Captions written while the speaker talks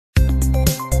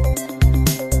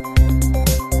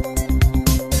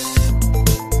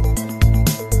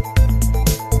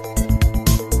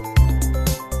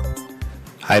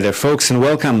Hi there, folks, and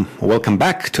welcome. Welcome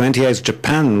back to NTI's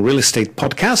Japan Real Estate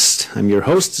Podcast. I'm your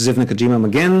host, Ziv Nakajima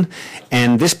again,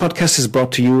 and this podcast is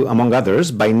brought to you, among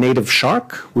others, by Native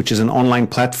Shark, which is an online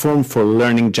platform for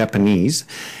learning Japanese.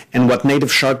 And what Native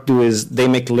Shark do is they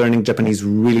make learning Japanese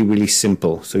really, really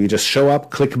simple. So you just show up,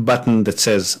 click a button that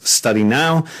says Study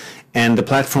Now, and the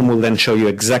platform will then show you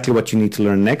exactly what you need to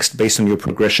learn next based on your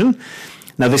progression.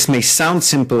 Now, this may sound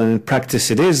simple, and in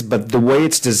practice it is, but the way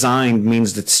it's designed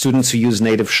means that students who use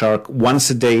Native Shark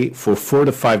once a day for 4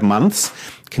 to 5 months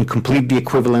can complete the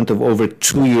equivalent of over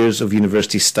 2 years of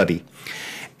university study.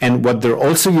 And what they're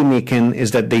also unique in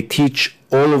is that they teach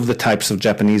all of the types of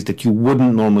Japanese that you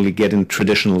wouldn't normally get in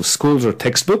traditional schools or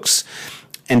textbooks.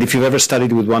 And if you've ever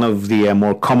studied with one of the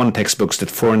more common textbooks that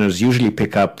foreigners usually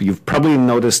pick up, you've probably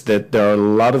noticed that there are a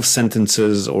lot of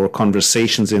sentences or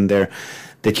conversations in there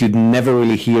that you'd never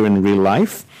really hear in real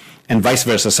life, and vice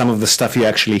versa. Some of the stuff you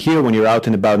actually hear when you're out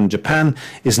and about in Japan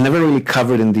is never really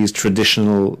covered in these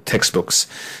traditional textbooks.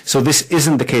 So this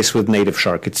isn't the case with Native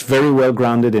Shark. It's very well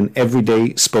grounded in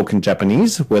everyday spoken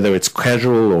Japanese, whether it's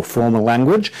casual or formal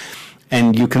language.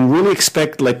 And you can really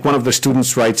expect, like one of the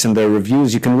students writes in their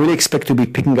reviews, you can really expect to be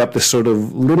picking up the sort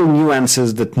of little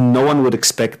nuances that no one would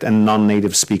expect a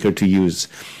non-native speaker to use.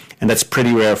 And that's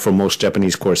pretty rare for most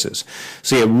Japanese courses.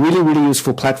 So yeah, really, really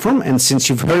useful platform. And since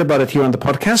you've heard about it here on the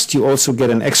podcast, you also get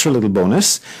an extra little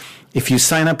bonus. If you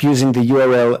sign up using the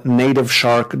URL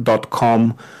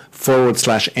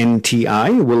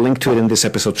nativeshark.com/NTI, we'll link to it in this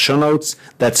episode's show notes.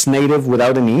 That's native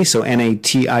without an E, so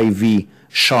NATIV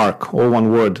shark, all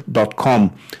one word, .com/NTI.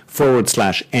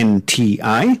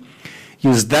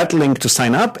 Use that link to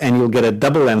sign up and you'll get a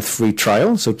double length free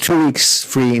trial. So 2 weeks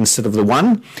free instead of the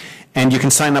one. And you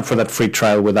can sign up for that free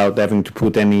trial without having to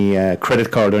put any credit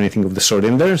card or anything of the sort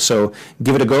in there. So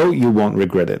give it a go. You won't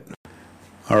regret it.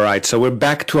 All right. So we're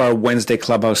back to our Wednesday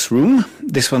Clubhouse room.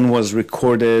 This one was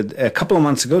recorded a couple of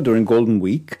months ago during Golden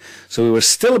Week. So we were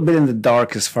still a bit in the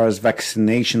dark as far as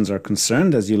vaccinations are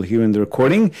concerned, as you'll hear in the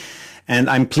recording. And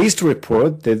I'm pleased to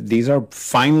report that these are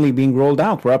finally being rolled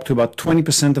out. We're up to about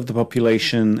 20% of the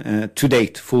population to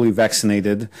date fully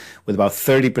vaccinated, with about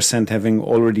 30% having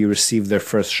already received their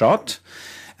first shot.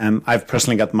 I've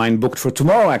personally got mine booked for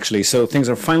tomorrow, actually. So things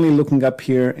are finally looking up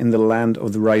here in the land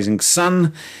of the rising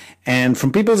sun. And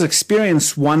from people's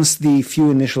experience, once the few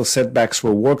initial setbacks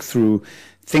were worked through,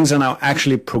 things are now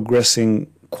actually progressing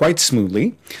quite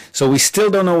smoothly. So we still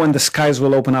don't know when the skies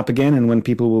will open up again and when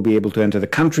people will be able to enter the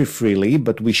country freely,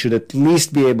 but we should at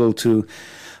least be able to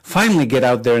finally get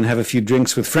out there and have a few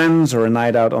drinks with friends or a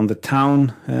night out on the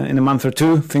town in a month or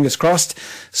two, fingers crossed.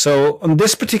 So on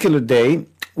this particular day,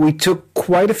 we took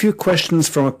quite a few questions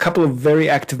from a couple of very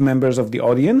active members of the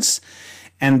audience.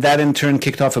 And that in turn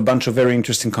kicked off a bunch of very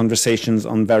interesting conversations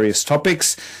on various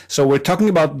topics. So we're talking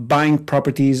about buying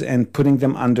properties and putting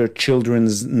them under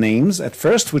children's names at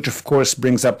first, which of course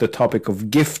brings up the topic of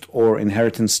gift or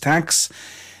inheritance tax.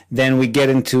 Then we get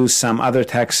into some other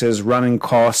taxes, running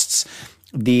costs,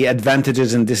 the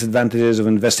advantages and disadvantages of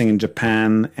investing in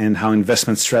Japan, and how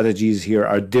investment strategies here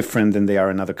are different than they are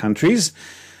in other countries.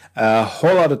 A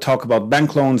whole lot of talk about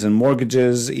bank loans and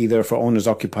mortgages, either for owners,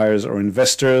 occupiers, or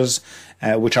investors,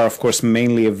 which are, of course,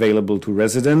 mainly available to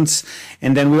residents.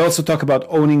 And then we also talk about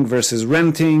owning versus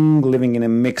renting, living in a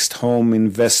mixed home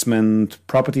investment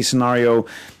property scenario,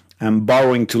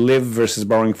 borrowing to live versus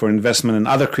borrowing for investment, and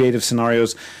other creative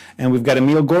scenarios. And we've got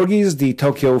Emil Gorgis, the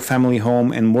Tokyo family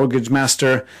home and mortgage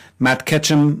master, Matt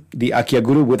Ketchum, the Akiya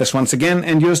Guru, with us once again,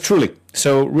 and yours truly.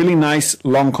 So really nice,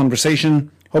 long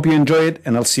conversation. Hope you enjoy it,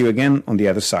 and I'll see you again on the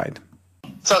other side.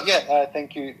 So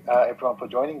thank you everyone for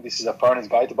joining. This is a foreigner's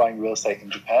guide to buying real estate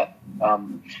in Japan.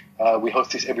 We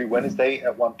host this every Wednesday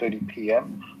at 1:30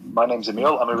 p.m. My name's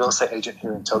Emil. I'm a real estate agent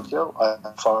here in Tokyo.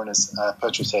 Foreigners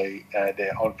purchase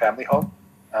their own family home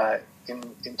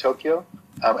in Tokyo.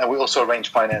 And we also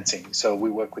arrange financing. So we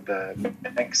work with the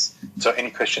banks. So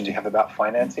any questions you have about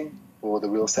financing or the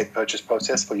real estate purchase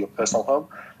process for your personal home,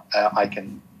 I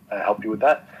can help you with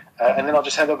that. And then I'll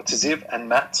just hand over to Ziv and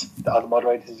Matt, the other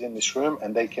moderators in this room,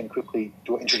 and they can quickly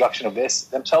do an introduction of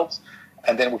themselves,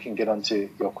 and then we can get on to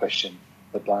your question,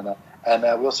 Svetlana. And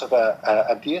we also have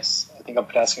Abdias, I think I'm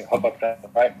pronouncing it, hope I pronounced it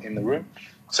right, in the room.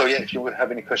 So if you have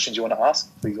any questions you want to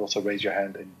ask, please also raise your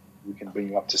hand and we can bring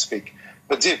you up to speak.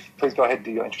 But Ziv, please go ahead and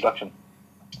do your introduction.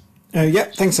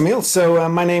 Thanks, Emil. So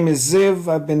my name is Ziv.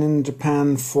 I've been in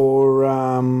Japan for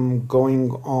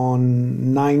going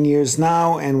on 9 years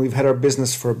now, and we've had our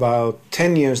business for about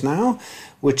 10 years now,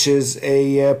 which is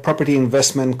a property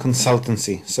investment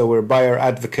consultancy. So we're buyer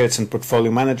advocates and portfolio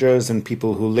managers and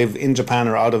people who live in Japan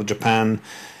or out of Japan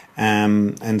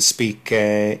and speak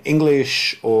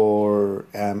English or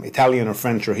Italian or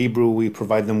French or Hebrew. We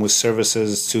provide them with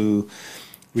services to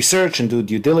research and do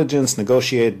due diligence,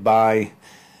 negotiate, buy,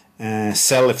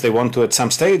 sell if they want to at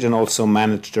some stage, and also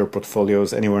manage their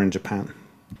portfolios anywhere in Japan.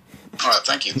 All right,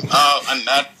 thank you. I'm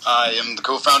Matt. I am the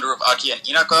co-founder of Aki and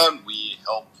Inaka. We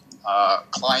help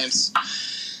clients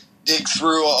dig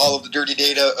through all of the dirty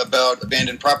data about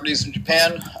abandoned properties in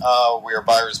Japan. We are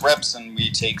buyers reps, and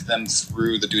we take them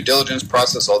through the due diligence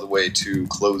process all the way to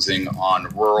closing on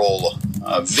rural,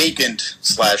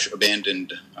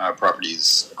 vacant/abandoned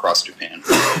properties across Japan.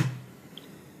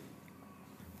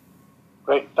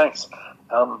 Great, thanks.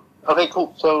 Okay,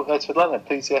 cool. So Svetlana,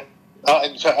 please, yeah.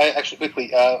 And so actually,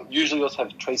 quickly, usually we also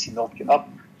have Tracy Northcutt up.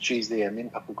 She's the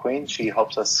Minpaku Queen. She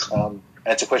helps us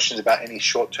answer questions about any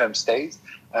short-term stays.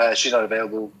 She's not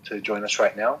available to join us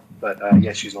right now, but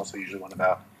yeah, she's also usually one of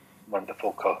the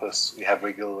 4 co-hosts we have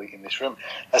regularly in this room.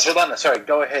 Svetlana, sorry,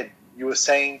 go ahead. You were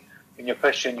saying in your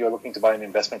question you're looking to buy an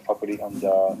investment property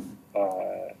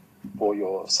for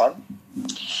your son?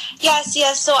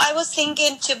 Yes. So I was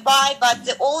thinking to buy, but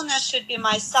the owner should be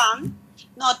my son,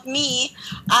 not me,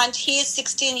 and he's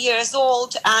 16 years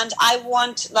old, and I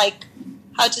want,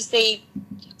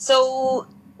 so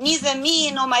neither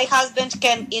me nor my husband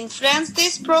can influence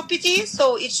this property,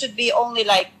 so it should be only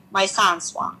my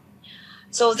son's one.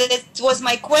 So that was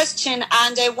my question,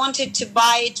 and I wanted to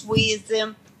buy it with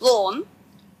loan,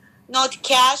 not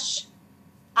cash,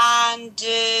 and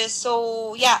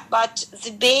but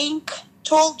the bank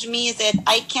told me that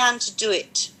I can't do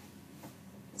it.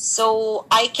 So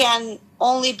I can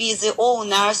only be the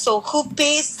owner. So who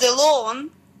pays the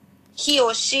loan? He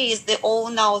or she is the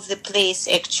owner of the place,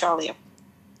 actually.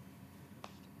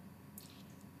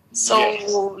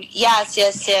 So yes.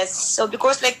 So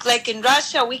because like in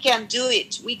Russia, we can do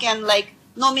it. We can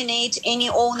nominate any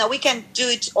owner. We can do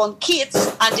it on kids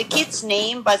under kids'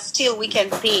 name, but still we can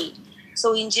pay.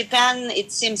 So in Japan,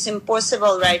 it seems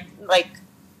impossible, right?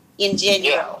 In general.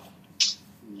 Yeah.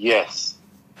 Yes,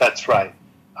 that's right.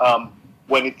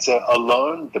 When it's a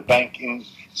loan, the bank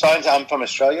so I'm from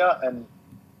Australia, and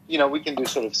we can do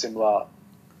sort of similar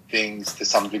things to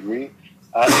some degree.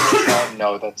 In Japan,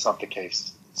 no, that's not the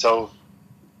case. So,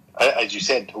 as you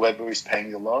said, whoever is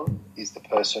paying the loan is the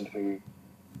person who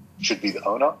should be the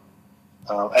owner.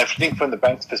 And I think from the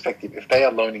bank's perspective, if they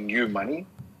are loaning you money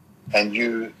and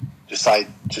you decide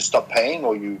to stop paying,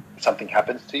 or something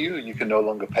happens to you and you can no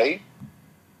longer pay,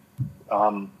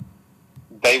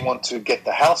 they want to get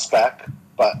the house back,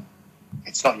 but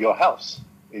it's not your house.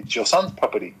 It's your son's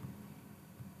property.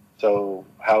 So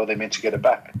how are they meant to get it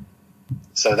back?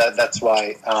 So that's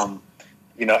why,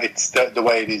 it's the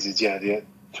way it is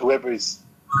whoever is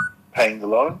paying the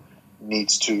loan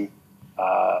needs to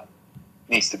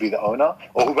be the owner,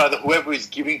 or rather whoever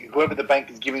the bank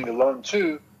is giving the loan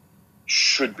to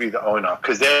should be the owner,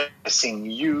 because they're assessing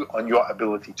you on your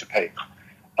ability to pay.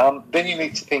 Then you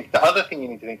need to think, the other thing you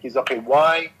need to think is, okay,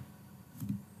 why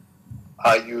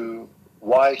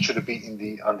should it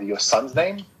be under your son's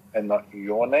name and not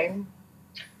your name?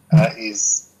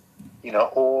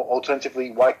 Or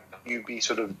alternatively, why can't you be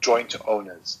sort of joint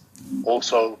owners?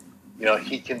 Also,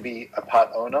 he can be a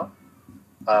part owner.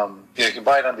 You can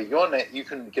buy it under your name. You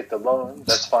can get the loan,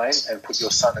 that's fine, and put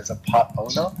your son as a part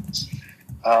owner.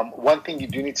 One thing you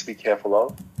do need to be careful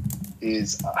of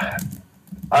is,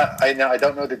 I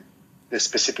don't know the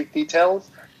specific details,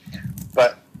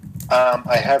 but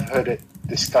I have heard it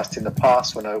discussed in the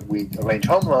past when we arrange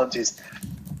home loans, is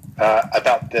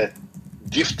about the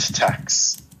gift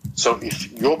tax. So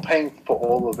if you're paying for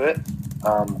all of it,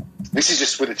 this is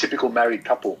just with a typical married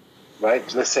couple, right?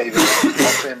 So let's say that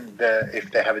often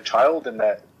if they have a child and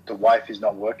the wife is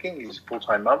not working, she's a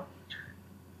full-time mum,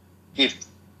 if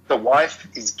the wife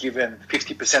is given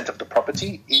 50% of the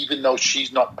property, even though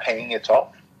she's not paying it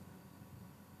off,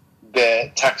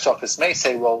 the tax office may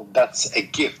say, well, that's a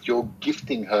gift. You're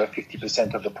gifting her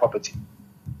 50% of the property,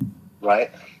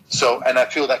 right? So, and I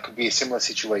feel that could be a similar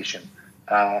situation.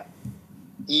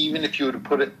 Even if you were to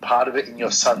put part of it in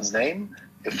your son's name,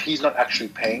 if he's not actually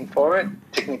paying for it,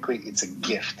 technically it's a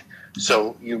gift.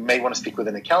 So you may want to speak with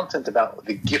an accountant about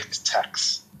the gift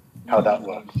tax, how that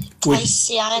works. I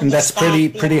see. I understand. And that's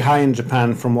pretty high in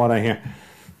Japan, from what I hear.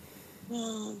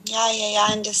 I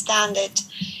understand it.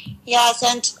 Yes,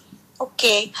 and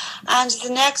okay. And the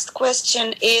next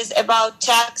question is about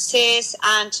taxes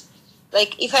and,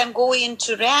 if I'm going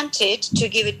to rent it, to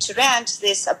give it to rent,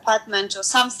 this apartment or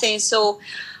something, so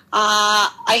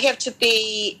I have to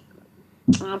pay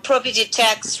property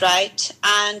tax, right?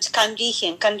 And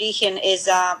Kanrihin is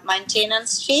a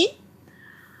maintenance fee.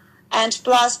 and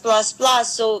plus.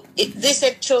 So this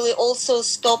actually also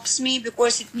stops me,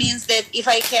 because it means that if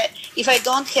I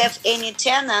don't have any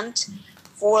tenant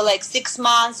for like 6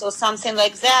 months or something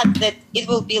like that, that it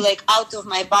will be like out of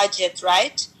my budget,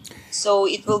 right? So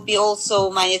it will be also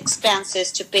my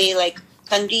expenses to pay, like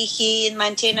Kanrihi,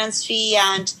 maintenance fee,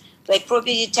 and like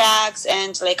property tax,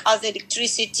 and like other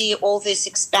electricity, all these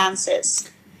expenses.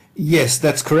 Yes,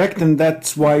 that's correct, and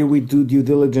that's why we do due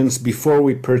diligence before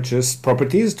we purchase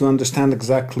properties, to understand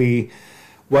exactly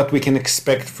what we can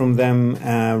expect from them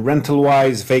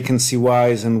rental-wise,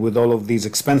 vacancy-wise, and with all of these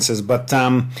expenses. But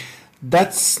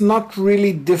that's not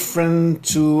really different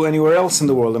to anywhere else in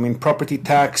the world. I mean, property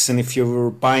tax, and if you're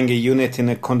buying a unit in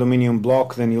a condominium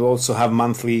block, then you'll also have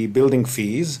monthly building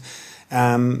fees.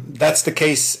 That's the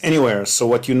case anywhere. So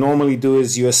what you normally do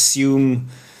is you assume,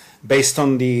 based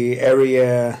on the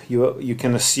area, you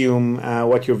can assume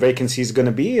what your vacancy is going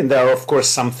to be. And there are, of course,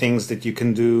 some things that you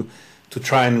can do to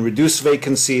try and reduce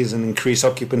vacancies and increase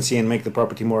occupancy and make the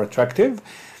property more attractive.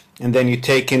 And then you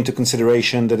take into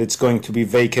consideration that it's going to be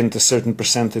vacant a certain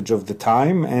percentage of the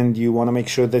time, and you want to make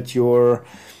sure that your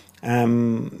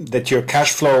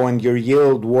cash flow and your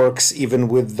yield works even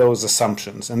with those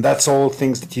assumptions. And that's all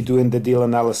things that you do in the deal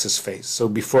analysis phase, so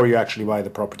before you actually buy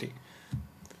the property.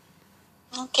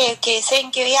 Okay,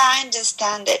 thank you. Yeah, I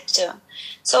understand it too.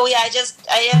 So yeah,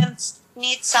 I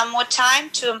need some more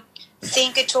time to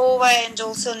think it over, and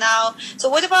also now. So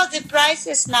what about the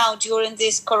prices now during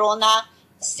this Corona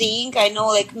thing? I know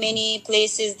like many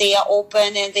places, they are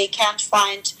open and they can't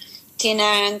find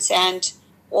tenants, and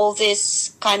all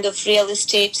this kind of real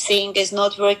estate thing is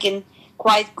not working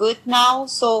quite good now.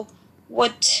 So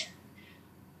what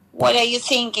are you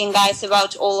thinking, guys,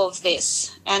 about all of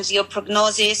this, and your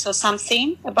prognosis or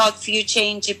something about future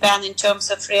in Japan in terms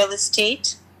of real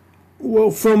estate?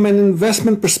 Well, from an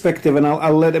investment perspective, and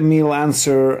I'll let Emil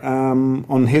answer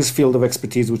on his field of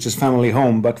expertise, which is family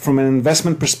home, but from an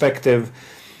investment perspective,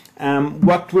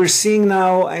 what we're seeing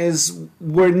now is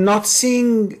we're not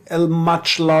seeing a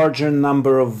much larger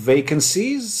number of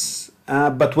vacancies,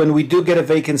 but when we do get a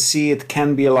vacancy, it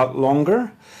can be a lot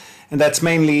longer. And that's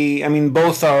mainly, I mean,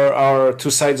 both are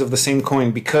two sides of the same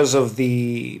coin. Because of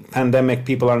the pandemic,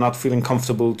 people are not feeling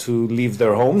comfortable to leave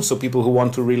their homes. So people who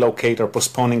want to relocate are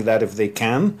postponing that if they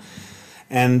can.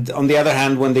 And on the other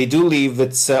hand, when they do leave,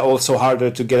 it's also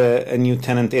harder to get a new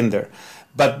tenant in there.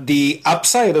 But the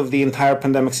upside of the entire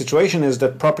pandemic situation is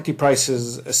that property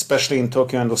prices, especially in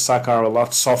Tokyo and Osaka, are a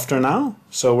lot softer now.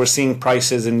 So we're seeing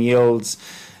prices and yields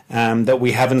that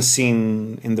we haven't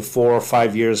seen in the 4 or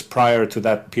 5 years prior to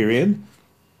that period.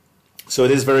 So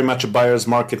it is very much a buyer's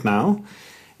market now.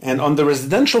 And on the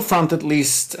residential front, at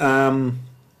least,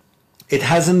 it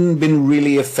hasn't been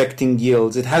really affecting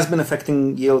yields. It has been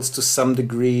affecting yields to some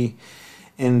degree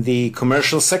in the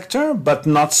commercial sector, but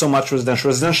not so much residential.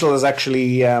 Residential has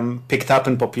actually picked up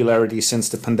in popularity since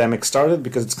the pandemic started,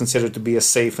 because it's considered to be a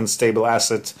safe and stable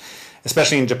asset,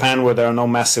 especially in Japan, where there are no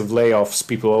massive layoffs.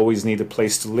 People always need a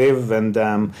place to live, and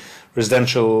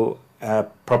residential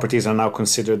properties are now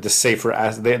considered the safer.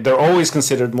 They're always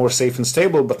considered more safe and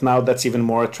stable, but now that's even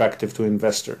more attractive to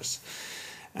investors.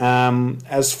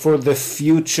 As for the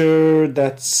future,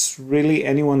 that's really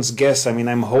anyone's guess. I mean,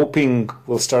 I'm hoping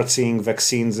we'll start seeing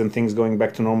vaccines and things going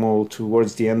back to normal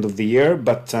towards the end of the year,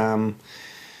 but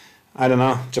I don't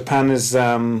know. Japan is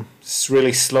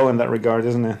really slow in that regard,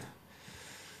 isn't it?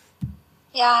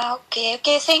 Yeah, okay.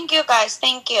 Thank you, guys.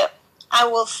 Thank you. I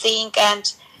will think,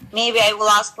 and maybe I will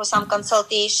ask for some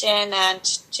consultation, and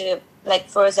to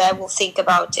further I will think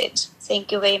about it.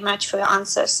 Thank you very much for your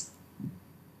answers.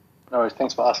 No worries.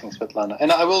 Thanks for asking, Svetlana.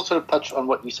 And I will sort of touch on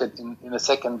what you said in a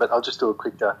second, but I'll just do a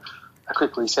quick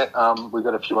reset. We've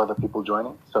got a few other people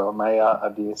joining. So Maya,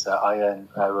 Abdias, Aya, and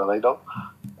Roledo.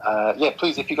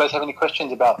 Please, if you guys have any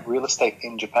questions about real estate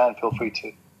in Japan, feel free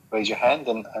to raise your hand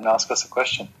and ask us a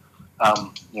question.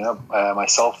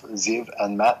 Myself, Ziv,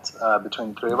 and Matt,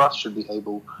 between the three of us, should be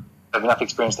able to have enough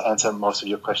experience to answer most of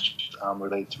your questions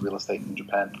related to real estate in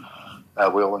Japan.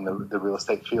 We're all in the real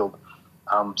estate field.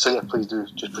 Please do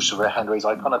just push the hand raise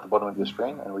icon at the bottom of your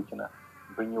screen, and we can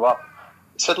bring you up.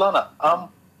 Svetlana,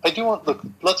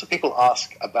 lots of people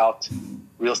ask about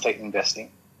real estate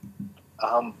investing.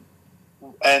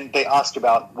 And they ask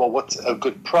about, well, what's a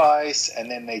good price? And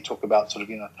then they talk about sort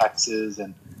of, taxes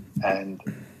and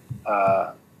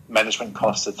management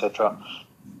costs, etc.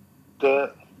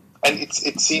 And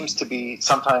it seems to be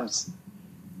sometimes,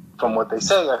 from what they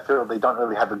say, I feel they don't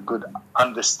really have a good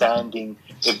understanding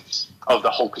of the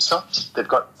whole picture. They've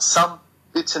got some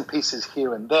bits and pieces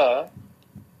here and there,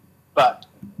 but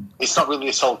it's not really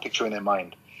a solid picture in their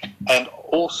mind. And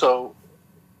also,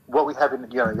 what we have in,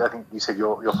 I think you said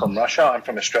you're from Russia. I'm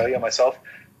from Australia myself.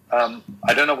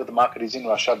 I don't know what the market is in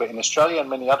Russia, but in Australia and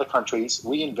many other countries,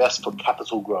 we invest for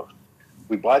capital growth.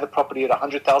 We buy the property at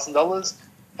 $100,000,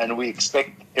 and we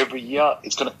expect every year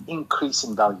it's going to increase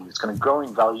in value. It's going to grow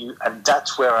in value, and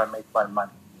that's where I make my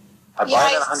money. I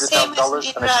buy it at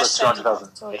 $100,000 and it's worth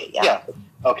 $200,000. Yeah.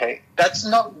 Okay. That's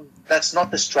not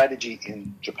the strategy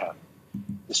in Japan.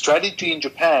 The strategy in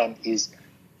Japan is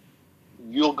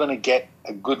you're going to get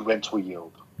a good rental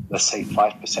yield. Let's say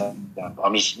 5%. I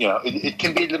mean, it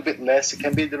can be a little bit less. It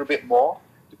can be a little bit more.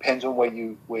 Depends on where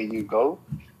you go.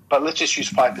 But let's just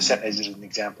use 5% as an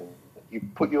example. You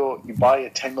buy a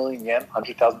 10 million yen,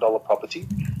 $100,000 property,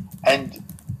 and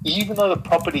even though the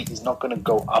property is not going to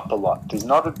go up a lot, there's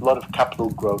not a lot of capital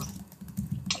growth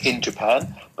in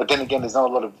Japan. But then again, there's not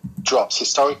a lot of drops.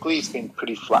 Historically, it's been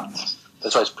pretty flat.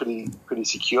 That's why it's pretty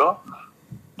secure,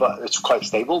 but it's quite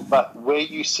stable. But where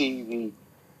you see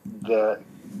the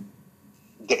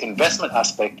investment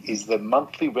aspect is the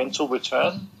monthly rental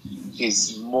return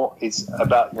is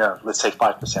about let's say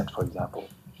 5%, for example.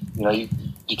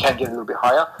 You can get a little bit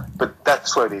higher, but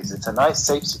that's where it is. It's a nice,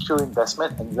 safe, secure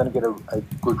investment, and you're going to get a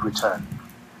good return.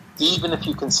 Even if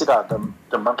you consider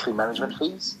the monthly management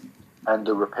fees and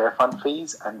the repair fund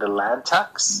fees and the land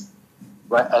tax,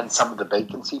 right, and some of the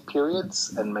vacancy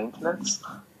periods and maintenance,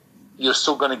 you're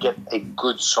still going to get a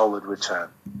good, solid return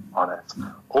on it.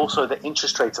 Also, the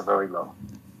interest rates are very low.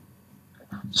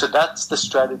 So that's the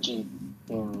strategy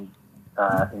in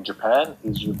Japan,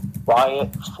 is you buy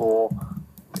it for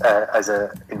as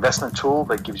an investment tool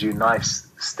that gives you nice,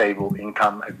 stable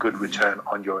income, a good return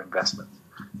on your investment.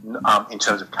 In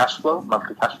terms of cash flow,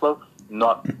 monthly cash flow,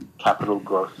 not capital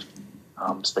growth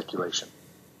speculation.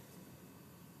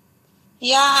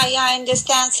 Yeah, I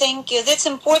understand. Thank you. That's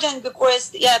important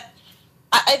because,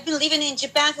 I've been living in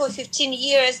Japan for 15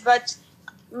 years, but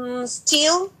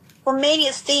still, for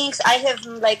many things, I have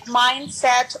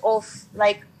mindset of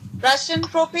Russian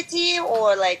property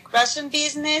or Russian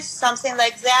business, something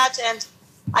like that. And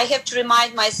I have to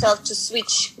remind myself to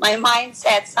switch my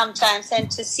mindset sometimes and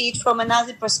to see it from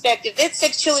another perspective. That's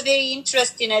actually very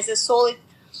interesting as a solid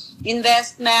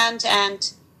investment.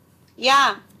 And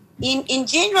in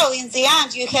general, in the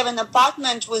end, you have an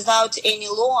apartment without any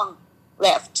loan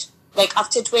left,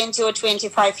 after 20 or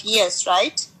 25 years,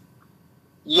 right?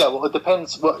 Yeah, well, it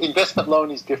depends. Well, investment loan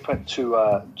is different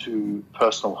to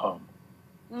personal home.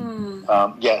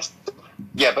 Yes.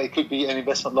 Yeah, but it could be an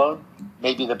investment loan.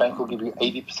 Maybe the bank will give you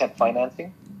 80%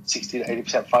 financing, 60 to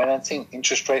 80% financing.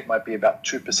 Interest rate might be about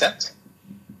 2%.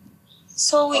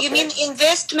 So you mean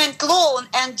investment loan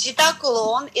and Jitaku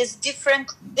loan is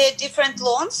different? They're different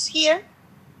loans here?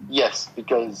 Yes,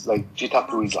 because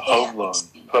Jitaku is a home loan,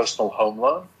 personal home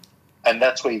loan. And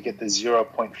that's where you get the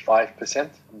 0.5%,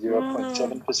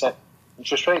 0.7%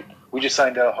 interest rate. We just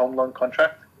signed a home loan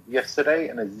contract yesterday,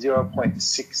 and it's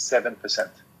 0.67%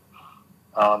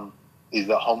 is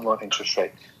the home loan interest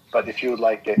rate. But if you would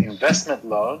like an investment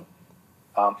loan,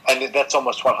 and that's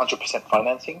almost 100%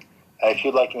 financing. If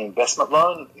you'd like an investment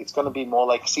loan, it's going to be more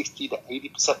like 60 to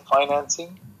 80%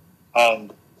 financing,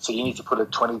 and so you need to put a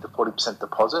 20 to 40%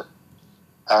 deposit,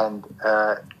 and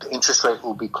the interest rate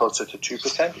will be closer to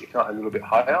 2%, if not a little bit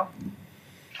higher.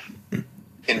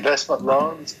 Investment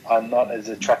loans are not as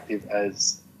attractive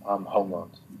as home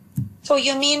loans. So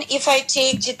you mean if I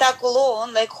take Jitaku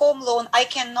loan, home loan, I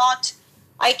cannot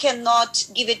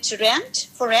give it to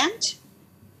for rent?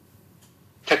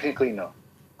 Technically, no.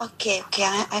 Okay,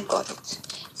 I got it.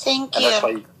 Thank you. And that's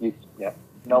why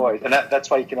no worries. And that's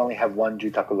why you can only have one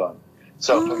Jitaku loan.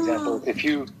 So, for example, if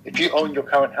you own your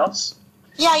current house.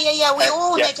 Yeah. We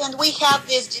own it, and we have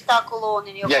this Jitaku loan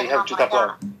in Yokohama. Yeah, you have Jitaku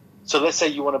loan. So let's say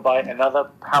you want to buy another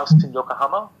house in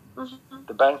Yokohama. Mm-hmm.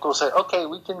 The bank will say, okay,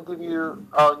 we can give you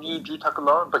our new Jitaku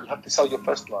loan, but you have to sell your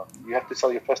first loan. You have to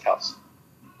sell your first house.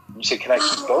 And you say, can I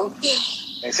keep both?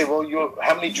 And you say, well,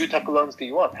 how many Jitaku loans do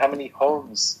you want? How many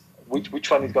homes? Which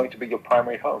one is going to be your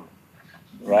primary home?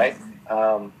 Right?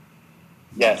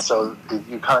 So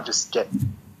you can't just get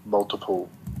multiple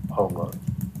home loans.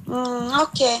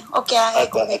 Okay. I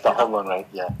got it. At the home loan rate,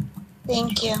 yeah.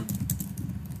 Thank you.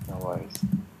 No worries.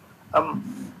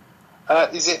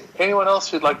 Is it anyone else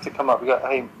who'd like to come up? We got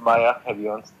Maya, have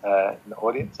you on in the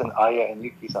audience, and Aya and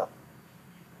Yuki-san.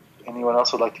 Anyone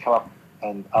else would like to come up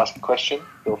and ask a question?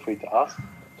 Feel free to ask.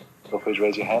 Feel free to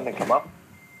raise your hand and come up.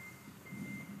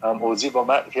 Or Zib or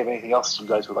Matt, if you have anything else you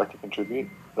guys would like to contribute,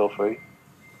 feel free.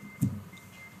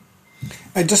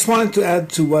 I just wanted to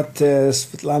add to what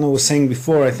Svetlana was saying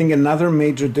before. I think another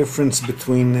major difference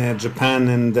between Japan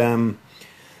and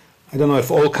I don't know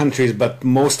if all countries, but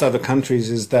most other countries,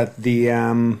 is that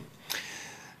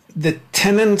the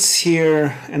tenants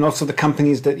here and also the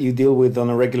companies that you deal with on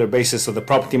a regular basis, so the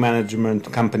property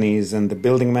management companies and the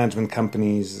building management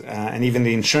companies and even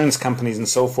the insurance companies and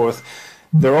so forth,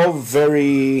 they're all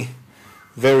very,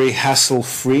 very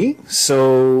hassle-free.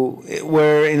 So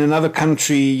where in another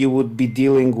country you would be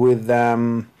dealing with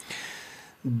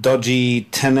dodgy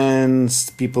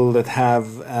tenants, people that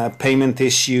have payment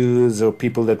issues, or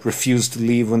people that refuse to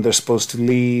leave when they're supposed to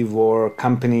leave, or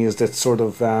companies that sort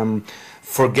of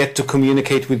forget to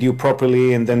communicate with you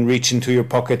properly and then reach into your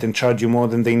pocket and charge you more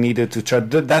than they needed to charge.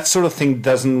 That sort of thing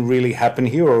doesn't really happen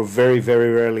here, or very,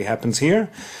 very rarely happens here.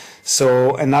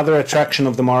 So another attraction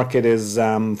of the market is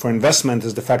for investment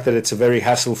is the fact that it's a very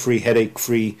hassle-free,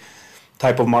 headache-free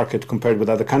type of market compared with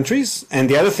other countries. And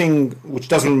the other thing, which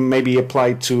doesn't maybe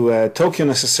apply to Tokyo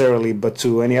necessarily, but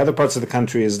to any other parts of the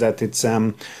country, is that it's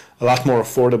a lot more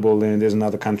affordable than it is in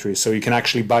other countries. So you can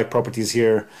actually buy properties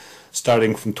here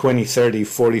starting from $20,000,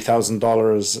 $30,000,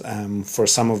 $40,000 for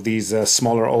some of these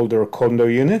smaller, older condo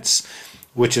units,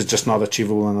 which is just not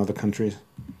achievable in other countries.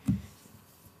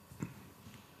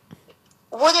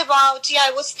 What about,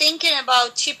 I was thinking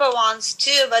about cheaper ones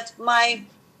too, but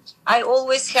I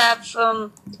always have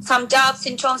some doubts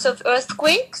in terms of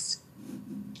earthquakes.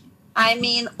 I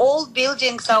mean, old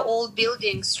buildings are old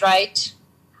buildings, right?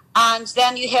 And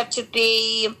then you have to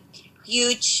pay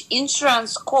huge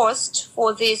insurance cost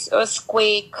for this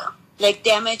earthquake, like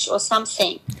damage or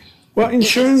something. Well,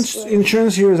 insurance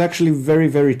here is actually very,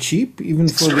 very cheap, even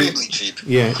for extremely cheap.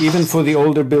 Yeah, even for the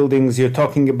older buildings, you're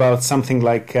talking about something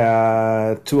like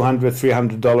 $200,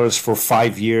 $300 for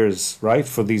 5 years, right?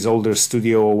 For these older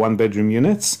studio or one-bedroom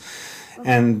units.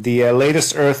 And the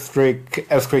latest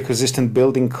earthquake-resistant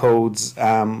building codes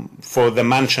for the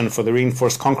mansion, for the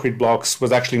reinforced concrete blocks,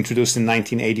 was actually introduced in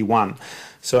 1981.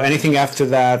 So anything after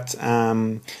that,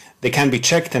 they can be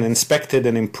checked and inspected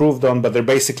and improved on, but they're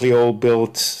basically all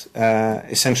built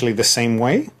essentially the same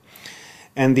way.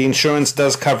 And the insurance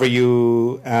does cover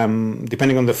you,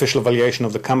 depending on the official valuation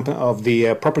of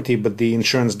the property, but the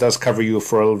insurance does cover you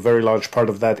for a very large part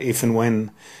of that if and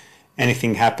when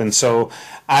anything happens. So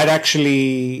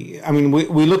we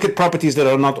look at properties that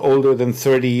are not older than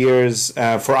 30 years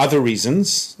for other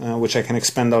reasons, which I can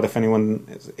expand out if anyone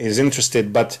is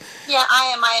interested. But yeah,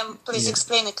 I am. Please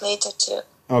explain it later too.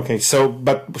 Okay, so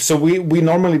we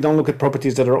normally don't look at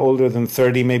properties that are older than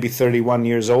 30, maybe 31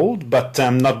 years old, but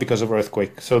not because of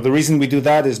earthquake. So the reason we do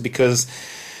that is because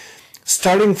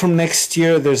starting from next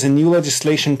year, there's a new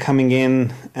legislation coming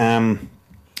in, and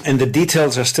the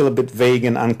details are still a bit vague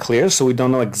and unclear, so we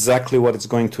don't know exactly what it's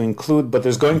going to include, but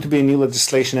there's going to be a new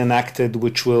legislation enacted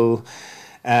which will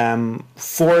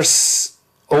force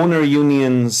owner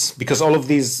unions, because all of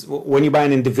these, when you buy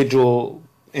an individual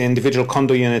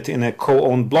condo unit in a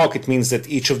co-owned block, it means that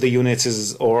each of the units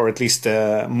is, or at least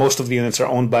most of the units are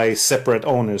owned by separate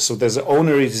owners. So there's an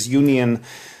owners union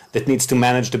that needs to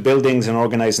manage the buildings and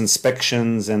organize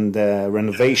inspections and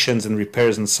renovations and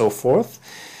repairs and so forth.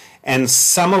 And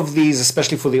some of these,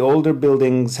 especially for the older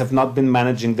buildings, have not been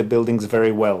managing the buildings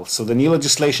very well. So the new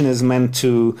legislation is meant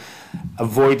to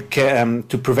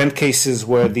to prevent cases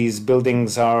where these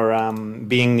buildings are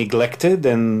being neglected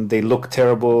and they look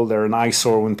terrible. They're an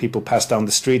eyesore when people pass down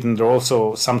the street, and they're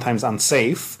also sometimes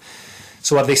unsafe.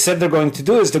 So what they said they're going to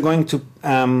do is they're going to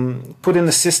put in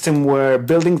a system where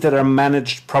buildings that are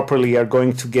managed properly are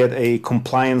going to get a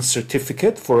compliance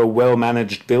certificate for a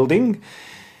well-managed building.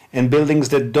 And buildings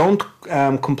that don't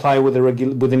comply with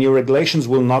the new regulations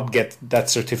will not get that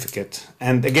certificate.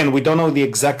 And again, we don't know the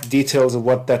exact details of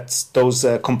what those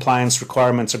compliance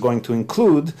requirements are going to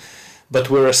include, but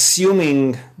we're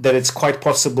assuming that it's quite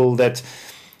possible that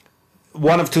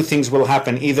one of two things will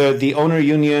happen. Either the owner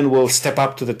union will step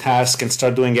up to the task and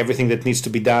start doing everything that needs to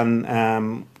be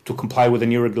done to comply with the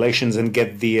new regulations and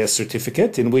get the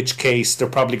certificate, in which case they're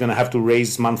probably going to have to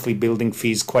raise monthly building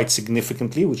fees quite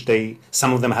significantly, which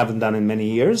some of them haven't done in many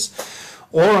years.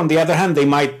 Or on the other hand, they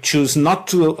might choose not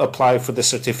to apply for the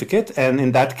certificate, and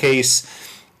in that case,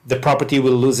 the property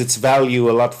will lose its value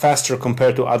a lot faster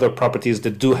compared to other properties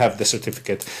that do have the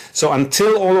certificate. So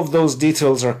until all of those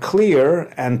details are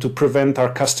clear, and to prevent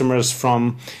our customers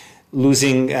from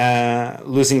losing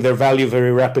their value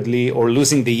very rapidly or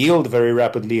losing the yield very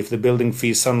rapidly if the building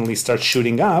fees suddenly start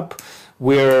shooting up,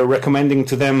 we're recommending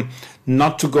to them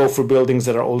not to go for buildings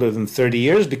that are older than 30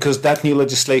 years, because that new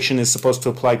legislation is supposed to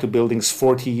apply to buildings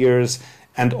 40 years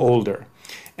and older.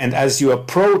 And as you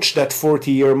approach that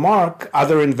 40-year mark,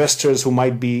 other investors who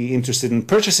might be interested in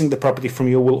purchasing the property from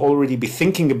you will already be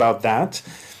thinking about that,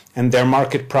 and their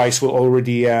market price will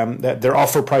already, their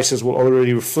offer prices will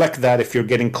already reflect that if you're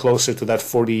getting closer to that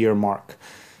 40-year mark.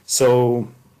 So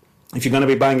if you're going to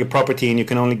be buying a property and you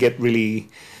can only get really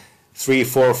 3,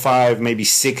 4, 5, maybe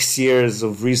 6 years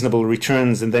of reasonable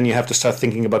returns, and then you have to start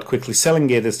thinking about quickly selling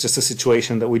it, it's just a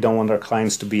situation that we don't want our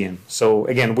clients to be in. So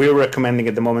again, we're recommending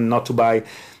at the moment not to buy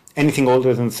anything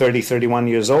older than 30, 31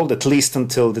 years old, at least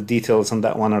until the details on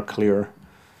that one are clear.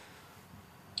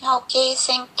 Okay,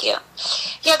 thank you.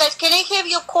 Yeah, guys, can I have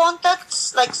your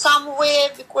contacts like somewhere?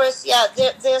 Because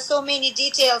there are so many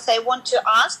details I want to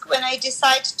ask when I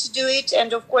decide to do it,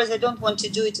 and of course I don't want to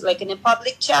do it like in a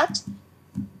public chat.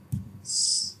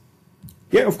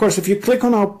 Yeah, of course. If you click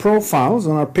on our profiles,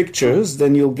 on our pictures,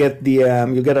 then you'll get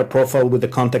you'll get our profile with the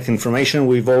contact information.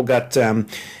 We've all got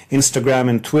Instagram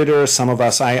and Twitter. Some of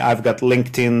us, I've got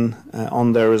LinkedIn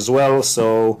on there as well.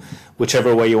 So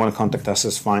whichever way you want to contact us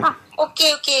is fine.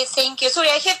 Okay, thank you. Sorry,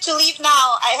 I have to leave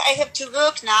now. I have to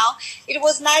work now. It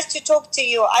was nice to talk to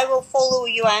you. I will follow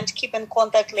you and keep in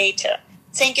contact later.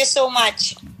 Thank you so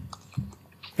much.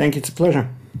 Thank you. It's a pleasure.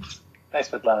 Thanks,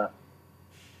 Svetlana.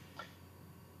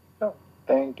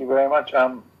 Thank you very much.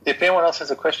 If anyone else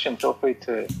has a question, feel free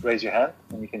to raise your hand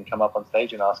and you can come up on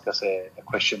stage and ask us a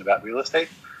question about real estate.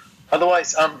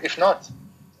 Otherwise, if not,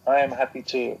 I am happy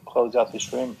to close out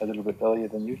this room a little bit earlier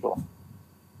than usual.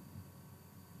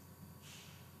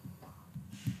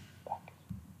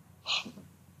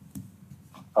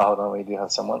 Oh, hold on, we do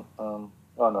have someone. Oh,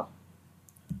 no.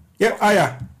 Yeah,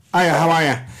 Aya, how are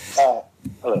you?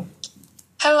 Hello.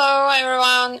 Hello,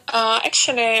 everyone.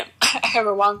 Actually, I have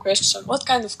one question. What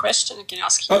kind of question I can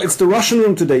ask you? Oh, it's the Russian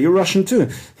room today. You're Russian too.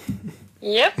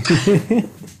 Yep.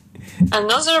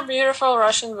 Another beautiful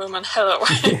Russian woman. Hello.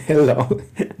 Hello.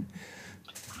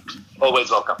 Always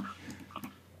welcome.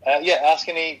 Ask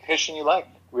any question you like,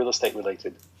 real estate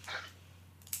related.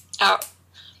 Oh,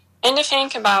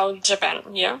 anything about Japan,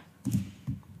 yeah?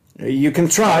 You can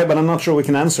try, but I'm not sure we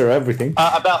can answer everything.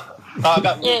 About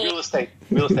real estate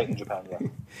in Japan, yeah.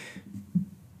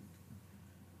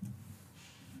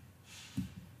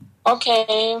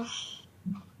 Okay.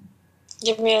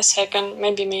 Give me a second,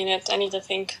 maybe a minute. I need to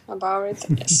think about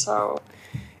it. So.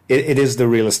 It is the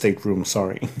real estate room,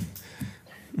 sorry.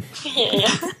 Yeah.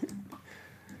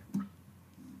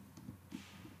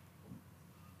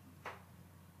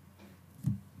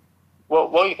 Well,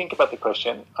 while you think about the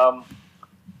question,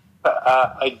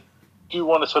 I do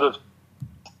want to sort of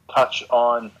touch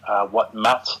on what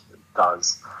Matt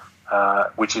does,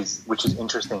 which is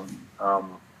interesting.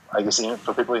 I guess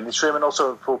for people in this room and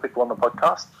also for people on the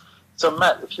podcast. So,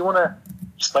 Matt, if you want to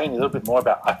explain a little bit more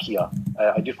about Akia,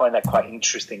 I do find that quite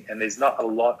interesting, and there's not a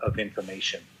lot of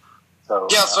information. So,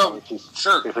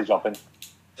 sure. Briefly jump in.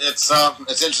 It's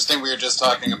interesting. We were just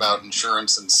talking about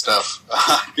insurance and stuff.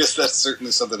 I guess that's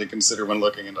certainly something to consider when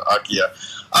looking into Akia.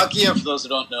 Akia, for those who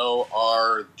don't know,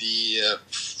 are the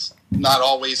not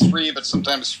always free, but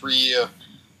sometimes free,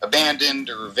 abandoned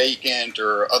or vacant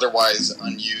or otherwise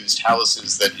unused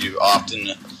houses that you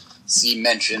often see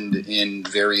mentioned in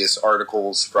various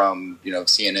articles from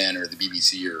CNN or the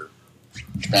BBC or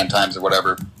Japan Times or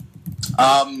whatever.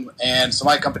 And so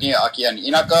my company, Akia and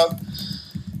Inaka,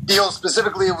 deals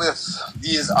specifically with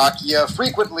these Akia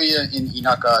frequently in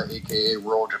Inaka, aka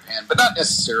rural Japan, but not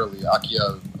necessarily.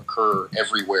 Akia occur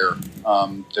everywhere.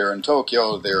 They're in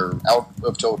Tokyo, they're out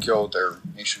of Tokyo, they're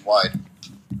nationwide.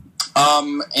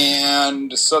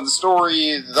 And so the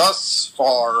story thus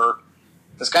far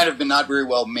has kind of been not very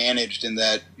well managed in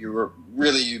that you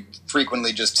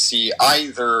frequently just see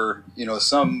either,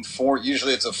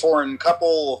 usually it's a foreign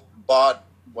couple bought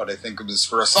what I think it was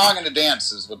for a song and a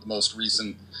dance is what the most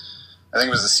recent, I think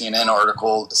it was a CNN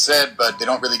article said, but they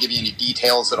don't really give you any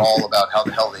details at all about how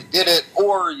the hell they did it,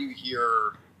 or you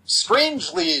hear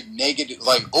strangely negative,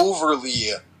 like overly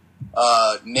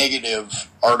negative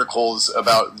articles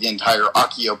about the entire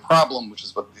Akia problem, which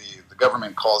is what the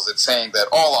government calls it, saying that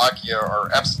all Akia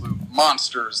are absolute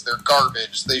monsters, they're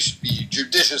garbage, they should be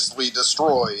judiciously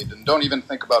destroyed, and don't even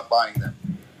think about buying them.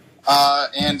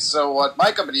 And so what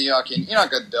my company, Akia and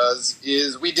Inaka, does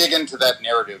is we dig into that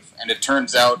narrative, and it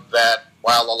turns out that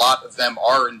while a lot of them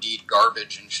are indeed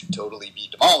garbage and should totally be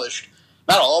demolished,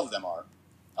 not all of them are.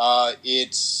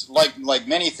 It's like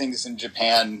many things in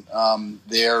Japan,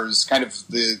 there's kind of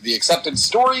the accepted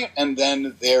story, and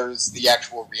then there's the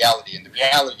actual reality, and the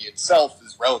reality itself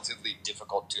is relatively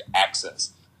difficult to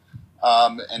access.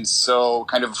 And so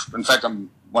kind of, in fact,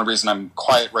 one reason I'm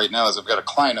quiet right now is I've got a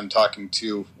client I'm talking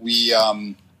to. We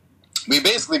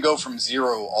basically go from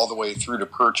zero all the way through to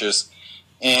purchase,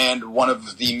 And one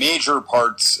of the major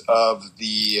parts of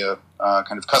the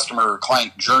kind of customer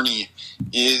client journey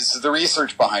is the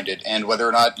research behind it and whether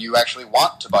or not you actually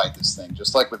want to buy this thing.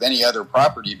 Just like with any other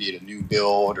property, be it a new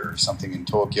build or something in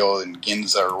Tokyo, in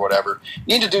Ginza or whatever,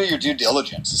 you need to do your due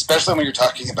diligence, especially when you're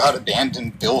talking about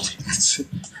abandoned buildings,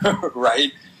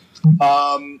 right?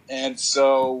 And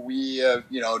so we,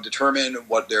 determine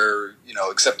what their,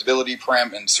 acceptability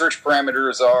and search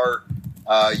parameters are.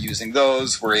 Using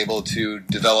those, we're able to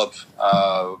develop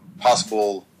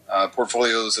possible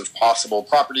portfolios of possible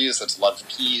properties. That's a lot of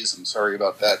keys. I'm sorry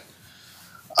about that.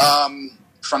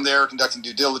 From there, conducting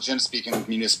due diligence, speaking with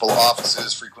municipal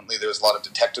offices. Frequently, there's a lot of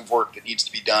detective work that needs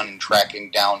to be done in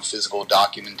tracking down physical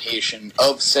documentation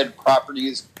of said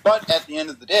properties. But at the end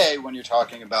of the day, when you're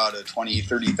talking about a $20,000,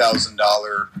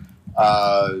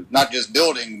 $30,000, not just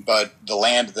building, but the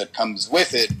land that comes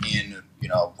with it in,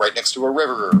 right next to a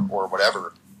river or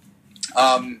whatever,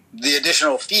 the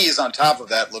additional fees on top of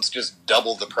that, let's just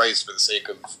double the price for the sake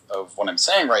of what I'm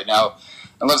saying right now.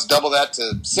 And let's double that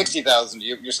to $60,000.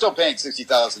 You're still paying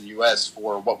 $60,000 US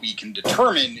for what we can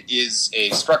determine is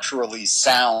a structurally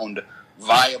sound,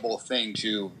 viable thing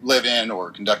to live in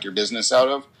or conduct your business out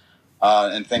of,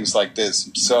 and things like this.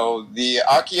 So the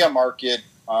Akiya market,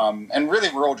 and really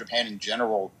rural Japan in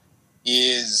general,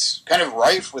 is kind of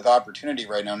rife with opportunity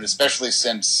right now, and especially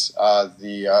since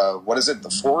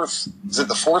the fourth? Is it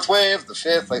the fourth wave? The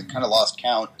fifth? I kind of lost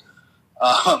count.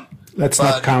 Let's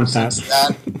not count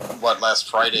that.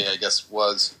 Last Friday, I guess,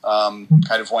 was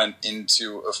kind of went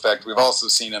into effect. We've also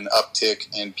seen an uptick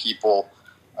in people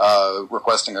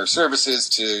requesting our services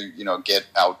to, get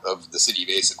out of the city,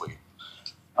 basically.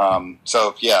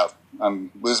 So, yeah, I'm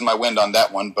losing my wind on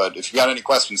that one, but if you got any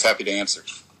questions, happy to answer.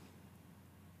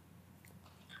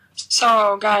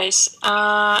 So, guys,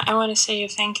 I want to say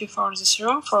thank you for this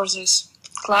room, for this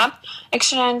club.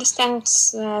 Actually, I understand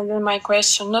my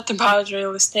question, not about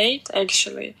real estate,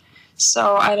 actually.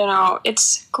 So, I don't know.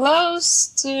 It's close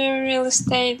to real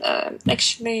estate.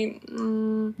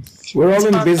 We're all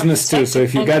in business too. So,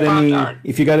 if you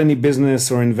got any business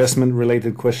or investment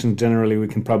related questions, generally, we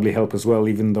can probably help as well,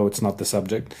 even though it's not the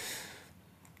subject.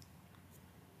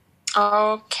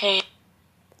 Okay.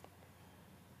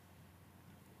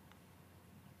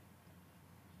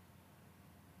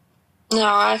 No,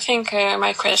 I think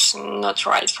my question not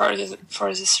right for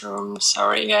this room.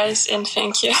 Sorry, guys, and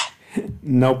thank you.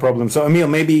 No problem. So, Emil,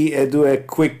 maybe do a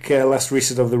quick last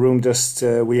reset of the room. Just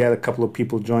we had a couple of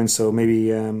people join, so maybe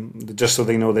just so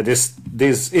they know that this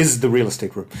is the real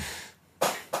estate room.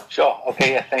 Sure.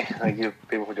 Okay. Yeah. Thank you,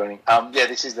 people, for joining.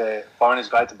 This is the Foreigner's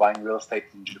Guide to Buying Real Estate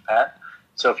in Japan.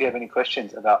 So, if you have any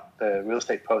questions about the real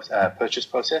estate purchase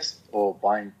process or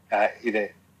buying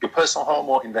either your personal home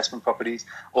or investment properties,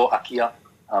 or Akiya,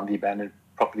 the abandoned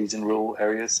properties in rural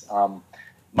areas,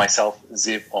 myself,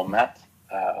 Ziv, or Matt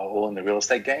are all in the real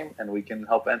estate game, and we can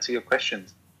help answer your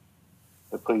questions.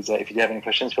 But please, if you have any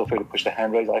questions, feel free to push the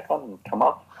hand raise icon and come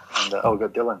up. And we've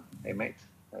got Dylan. Hey, mate.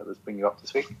 Let's bring you up to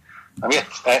speak.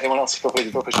 Anyone else, feel free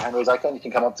to push the hand raise icon. You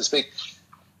can come up to speak.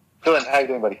 Dylan, how are you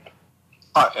doing, buddy?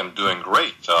 I am doing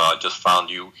great. Just found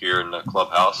you here in the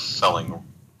clubhouse selling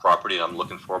property, and I'm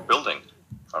looking for a building.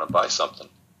 Trying to buy something,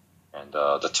 and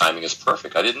the timing is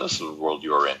perfect. I didn't know this was the world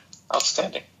you were in.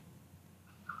 Outstanding.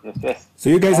 Yes. So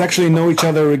you guys actually know each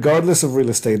other regardless of real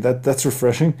estate. That's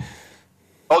refreshing.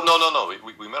 Oh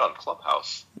no! We met on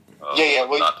Clubhouse. I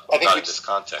think not in this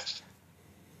context.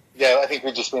 Yeah, I think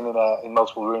we've just been in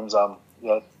multiple rooms.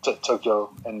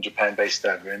 Tokyo and Japan-based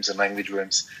rooms and language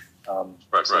rooms.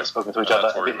 Right. Spoken to each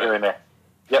other a bit here and there.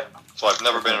 Yep. So I've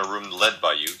never been in a room led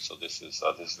by you. So this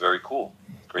is very cool.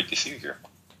 Great to see you here.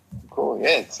 Cool.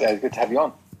 Yeah, it's good to have you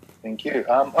on. Thank you.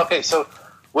 Okay, so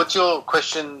what's your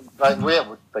question?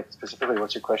 Specifically,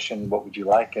 what's your question? What would you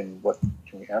like, and what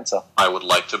can we answer? I would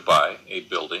like to buy a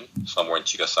building somewhere in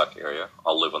Chigasaki area.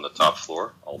 I'll live on the top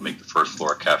floor. I'll make the first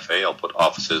floor a cafe. I'll put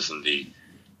offices in the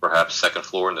perhaps second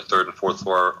floor, and the third and fourth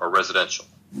floor are residential.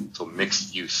 So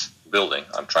mixed use building.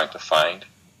 I'm trying to find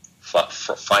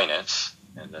finance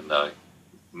and then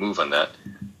move on that.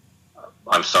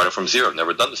 I'm starting from zero. I've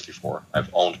never done this before. I've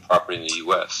owned property in the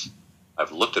U.S.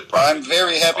 I've looked at property. I'm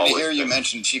very happy to hear you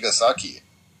mention Chigasaki.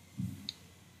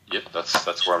 Yep,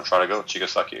 that's where I'm trying to go.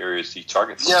 Chigasaki area is the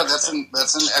target. Yeah, that's an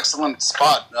excellent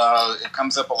spot. It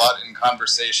comes up a lot in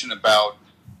conversation about,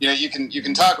 you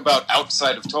can talk about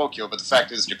outside of Tokyo, but the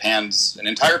fact is Japan's an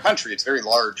entire country. It's very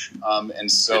large,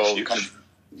 and so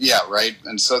right.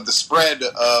 And so the spread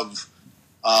of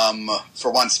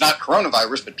for once, not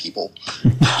coronavirus, but people.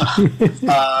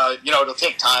 It'll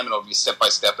take time and it'll be step by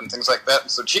step and things like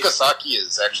that. So Chigasaki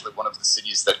is actually one of the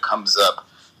cities that comes up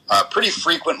pretty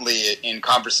frequently in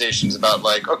conversations about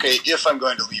like, okay, if I'm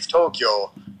going to leave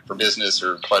Tokyo for business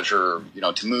or pleasure,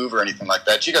 to move or anything like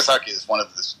that, Chigasaki is one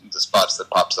of the spots that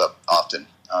pops up often.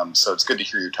 So it's good to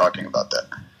hear you talking about that.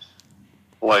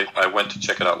 Well, I went to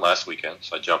check it out last weekend,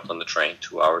 so I jumped on the train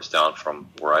 2 hours down from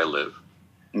where I live.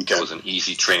 Okay. It was an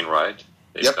easy train ride.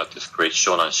 They've got this great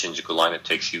Shonan Shinjuku line. It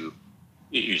takes you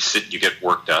sit, you get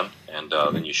work done, and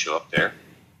then you show up there.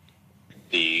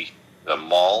 The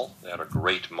mall, they had a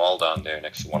great mall down there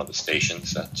next to one of the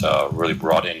stations that really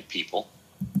brought in people.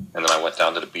 And then I went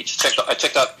down to the beach. I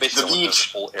checked out basically the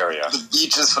whole area. The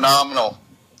beach is phenomenal.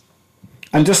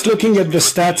 I'm just looking at the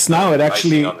stats now. It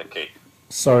actually, on the cake.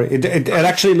 sorry, it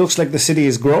actually looks like the city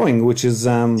is growing, which is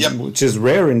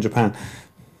rare in Japan.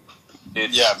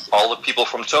 All the people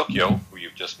from Tokyo, who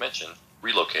you've just mentioned,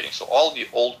 relocating. So all the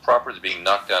old properties are being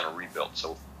knocked down and rebuilt.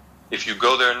 So if you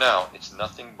go there now, it's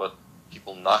nothing but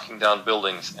people knocking down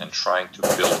buildings and trying to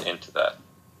build into that.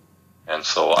 And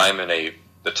so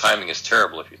the timing is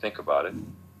terrible if you think about it.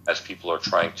 As people are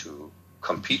trying to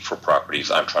compete for properties,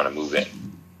 I'm trying to move in.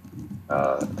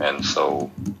 And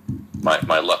so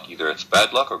my luck, either it's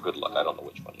bad luck or good luck. I don't know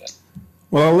which one yet.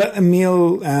 Well, I'll let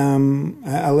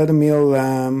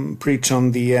Emil preach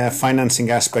on the financing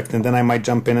aspect, and then I might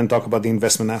jump in and talk about the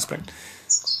investment aspect.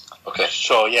 Okay,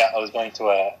 sure. Yeah, I was going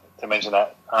to mention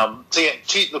that.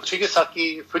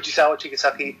 Chigasaki, Fujisawa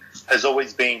Chigasaki has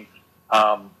always been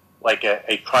like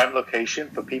a prime location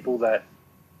for people that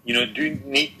do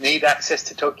need access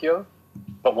to Tokyo,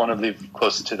 but want to live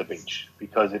closer to the beach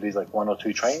because it is like 1 or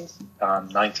 2 trains,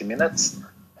 90 minutes.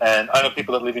 And I know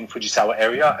people that live in Fujisawa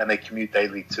area and they commute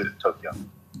daily to Tokyo.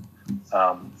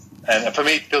 And for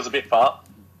me, it feels a bit far,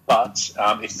 but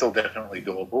it's still definitely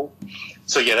doable.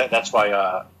 So yeah, that's why,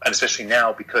 and especially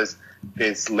now because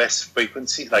there's less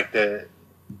frequency, like the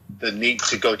need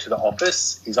to go to the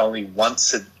office is only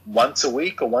once a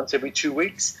week or once every 2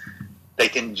 weeks. They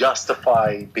can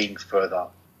justify being further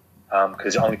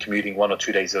because you're only commuting 1 or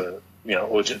 2 days, or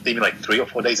just even like 3 or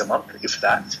 4 days a month, if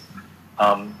that.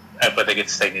 But they get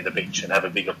to stay near the beach and have a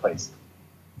bigger place.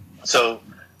 So,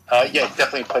 it's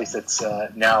definitely a place that's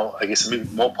now, I guess, a little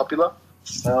bit more popular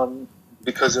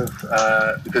because of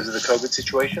the COVID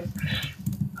situation.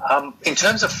 In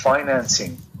terms of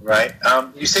financing, right?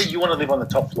 You say you want to live on the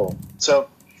top floor. So,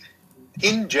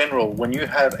 in general, when you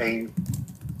have a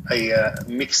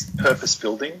mixed purpose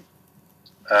building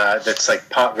that's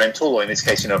like part rental, or in this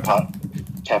case, part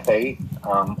cafe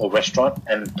or restaurant,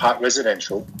 and part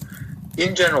residential.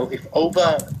 In general,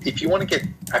 if you want to get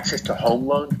access to home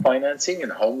loan financing and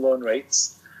home loan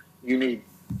rates, you need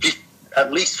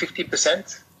at least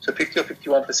 50%, so 50 or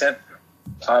 51%,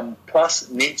 plus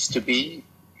needs to be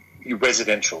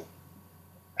residential,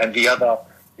 and the other,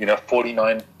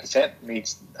 49%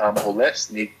 needs or less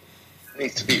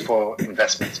needs to be for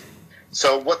investment.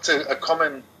 So what's a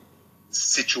common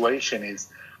situation is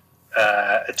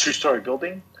a 2-story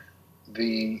building.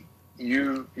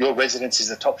 Your residence is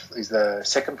the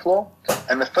second floor,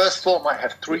 and the first floor might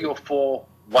have 3 or 4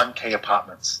 1K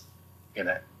apartments in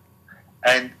it,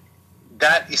 and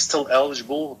that is still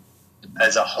eligible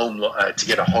as a home loan to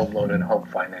get a home loan and home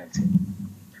financing.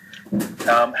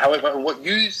 However, what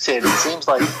you said, it seems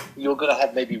like you're going to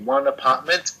have maybe one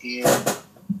apartment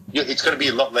it's going to be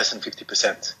a lot less than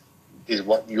 50% is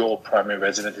what your primary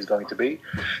residence is going to be.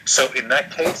 So in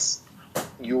that case,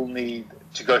 you'll need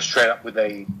to go straight up with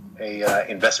a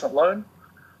investment loan,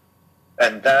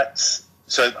 and that's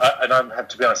so. I have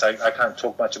to be honest, I can't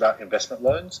talk much about investment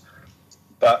loans,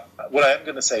 but what I am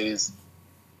going to say is,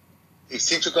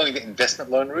 since you're going the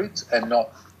investment loan route and not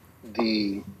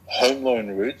the home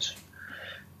loan route,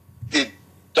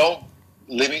 don't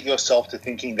limit yourself to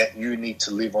thinking that you need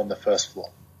to live on the first floor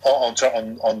or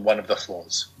on one of the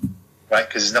floors, right?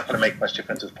 Because it's not going to make much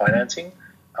difference with financing.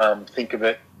 Think of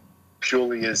it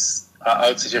purely as I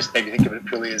would suggest maybe think of it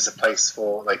purely as a place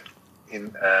for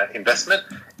investment.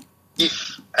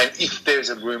 If there's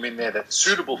a room in there that's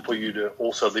suitable for you to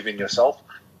also live in yourself,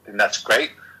 then that's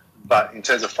great. But in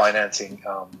terms of financing,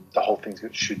 the whole thing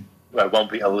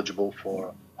won't be eligible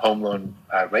for home loan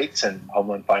rates and home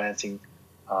loan financing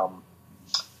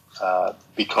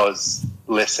because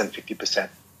less than 50%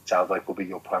 sounds like will be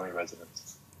your primary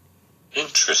residence.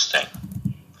 Interesting.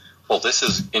 Well, this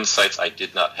is insights I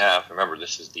did not have. Remember,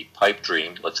 this is the pipe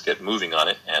dream. Let's get moving on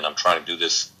it. And I'm trying to do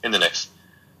this in the next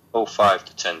 5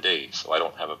 to 10 days. So I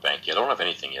don't have a bank yet. I don't have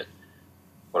anything yet.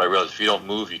 But I realized if you don't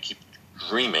move, you keep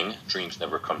dreaming. Dreams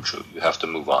never come true. You have to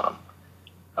move on them.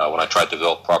 When I tried to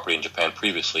develop property in Japan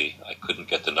previously, I couldn't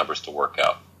get the numbers to work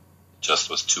out. It just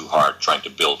was too hard trying to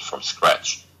build from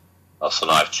scratch. So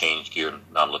now I've changed gear.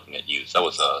 Now I'm looking at used. That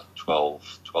was 12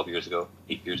 years ago,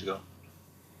 8 years ago,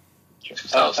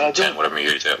 2010, whatever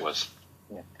year that was.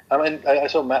 Yeah. I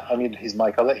saw Matt unmute his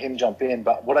mic. I'll let him jump in.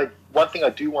 But one thing I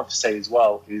do want to say as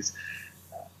well is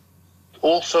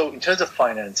also in terms of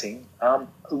financing,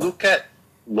 look at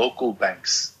local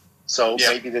banks. So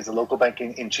maybe there's a local bank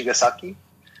in Chigasaki,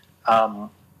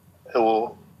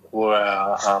 or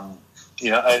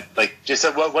like just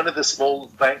one of the small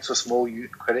banks or small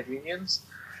credit unions.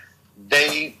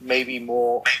 They may be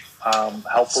more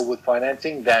helpful with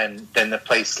financing than a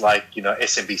place like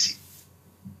SMBC.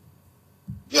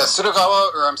 Yeah,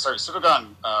 Suruga and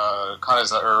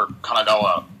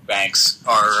Kanagawa banks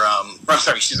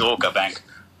Shizuoka Bank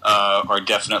are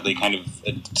definitely kind of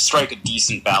strike a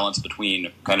decent balance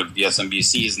between kind of the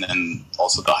SMBCs and then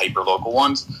also the hyperlocal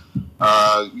ones.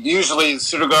 Usually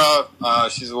Suruga,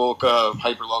 Shizuoka,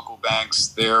 hyperlocal banks,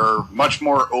 they're much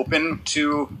more open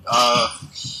to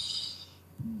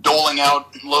doling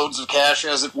out loads of cash,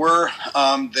 as it were.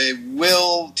 They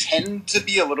will tend to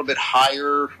be a little bit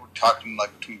higher. We're talking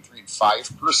like between 3 and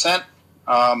 5%,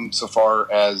 so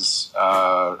far as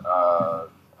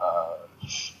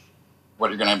what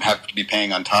you're going to have to be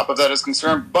paying on top of that is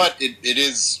concerned. But it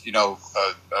is,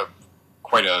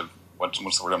 quite a what's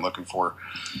the word I'm looking for?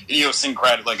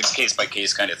 Idiosyncratic, like it's case by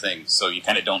case kind of thing. So you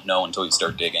kind of don't know until you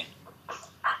start digging.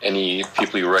 Any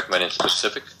people you recommend in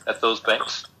specific at those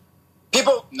banks?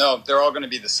 No, they're all going to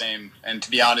be the same. And to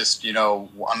be honest,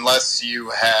 unless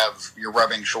you're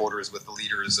rubbing shoulders with the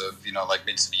leaders of, like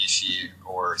Mitsubishi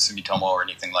or Sumitomo or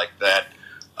anything like that,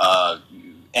 kind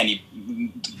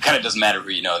of doesn't matter who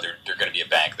you know. They're going to be a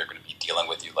bank. They're going to be dealing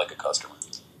with you like a customer.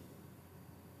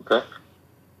 Okay.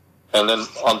 And then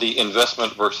on the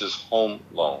investment versus home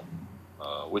loan,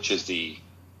 which is the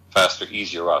faster,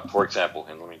 easier route? For example,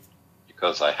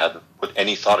 because I hadn't put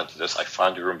any thought into this, I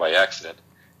found your room by accident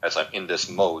as I'm in this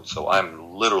mode. So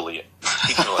I'm literally,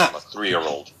 I'm a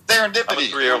 3-year-old. Serendipity. I'm a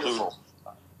 3-year-old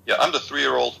I'm the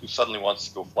 3-year-old who suddenly wants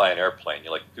to go fly an airplane.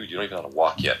 You're like, dude, you don't even know how to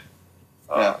walk yet.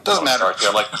 Doesn't matter.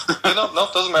 I'm like, no,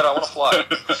 it doesn't matter. I want to fly.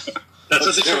 That's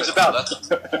what this show's about.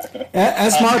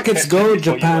 As markets go,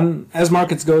 Japan is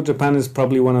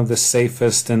probably one of the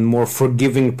safest and more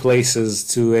forgiving places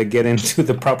to get into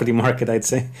the property market, I'd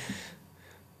say.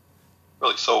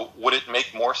 Really? So would it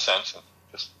make more sense?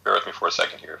 Just bear with me for a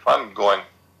second here. If I'm on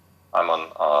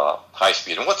high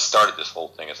speed, and what started this whole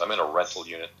thing is I'm in a rental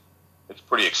unit. It's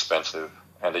pretty expensive,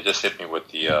 and they just hit me with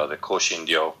the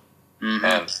Koshinryo,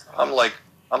 and I'm like,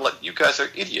 you guys are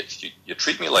idiots. You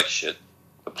treat me like shit.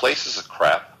 The place is a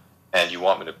crap, and you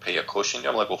want me to pay a Koshinryo?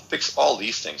 I'm like, well, fix all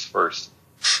these things first,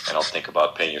 and I'll think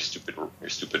about paying your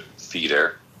stupid fee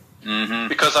there.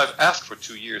 Because I've asked for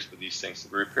 2 years for these things to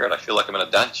be repaired. I feel like I'm in a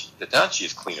danchi. The danchi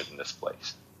is cleaner than this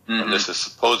place. And this is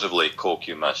supposedly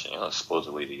Kokyu Mansion,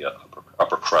 supposedly the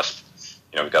upper crust.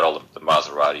 We got all the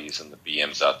Maseratis and the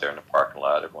BMs out there in the parking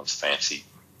lot. Everyone's fancy.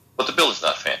 But the building's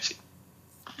not fancy.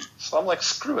 So I'm like,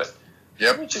 screw it.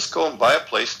 Let me just go and buy a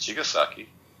place in Chigasaki,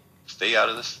 stay out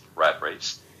of this rat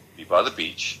race, be by the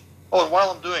beach. Oh, and while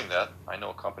I'm doing that, I know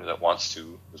a company that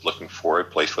is looking for a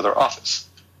place for their office.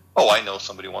 Oh, I know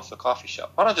somebody wants a coffee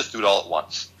shop. Why don't I just do it all at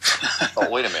once? Oh,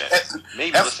 wait a minute.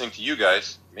 Maybe listening to you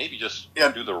guys, maybe just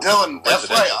do the Dylan,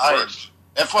 residential first.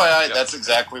 FYI, that's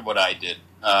exactly what I did.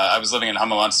 I was living in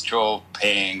Hamamatsucho,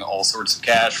 paying all sorts of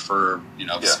cash for,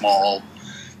 the small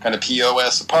kind of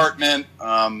POS apartment,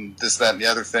 this, that, and the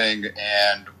other thing,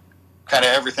 and kind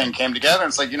of everything came together, and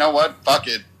it's like, you know what, fuck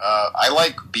it. I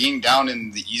like being down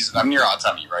in the east. I'm near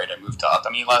Atami, right? I moved to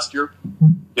Atami last year.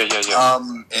 Yeah.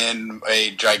 In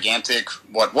a gigantic,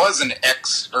 what is an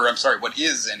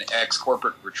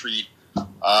ex-corporate retreat,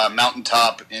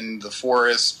 mountaintop in the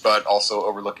forest, but also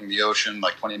overlooking the ocean,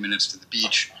 like 20 minutes to the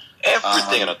beach.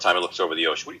 Everything in Atami looks over the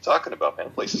ocean. What are you talking about, man?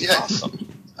 The place is awesome.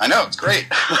 I know, it's great.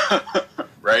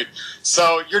 Right?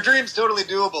 So your dream's totally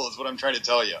doable is what I'm trying to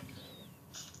tell you.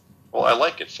 Well, I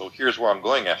like it. So here's where I'm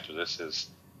going after this is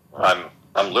I'm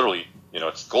literally,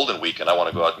 it's Golden Week and I want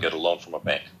to go out and get a loan from a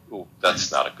bank. Ooh,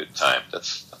 that's not a good time.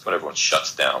 That's when everyone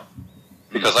shuts down.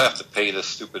 Because I have to pay this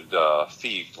stupid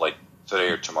fee like today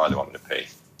or tomorrow they want me to pay.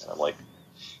 And I'm like,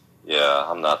 yeah,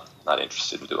 I'm not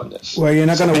interested in doing this. Well, you're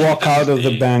not going to walk out of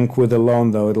the bank with a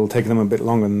loan, though. It'll take them a bit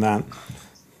longer than that.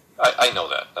 I know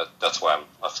that. That's why I'm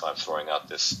throwing out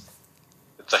this.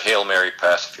 It's a Hail Mary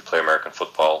pass if you play American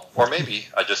football. Or maybe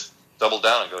I just double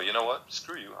down and go, you know what?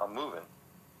 Screw you. I'm moving.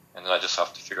 And then I just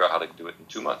have to figure out how to do it in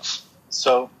 2 months.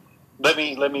 So let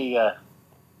me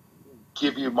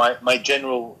give you my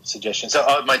general suggestion.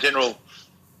 So my general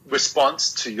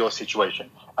response to your situation.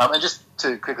 And just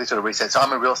to quickly sort of reset. So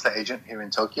I'm a real estate agent here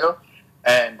in Tokyo.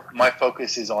 and my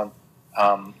focus is on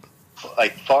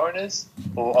like foreigners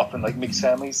or often like mixed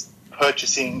families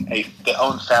purchasing their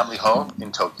own family home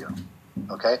in Tokyo.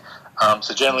 Okay,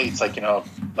 so generally it's like,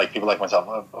 like people like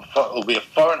myself, it'll be a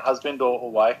foreign husband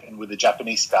or wife and with a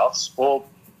Japanese spouse, or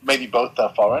maybe both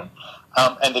are foreign,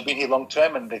 and they've been here long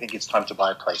term and they think it's time to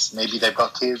buy a place. Maybe they've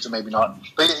got kids or maybe not,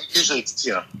 but usually it's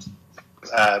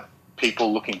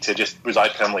people looking to just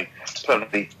reside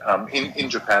permanently in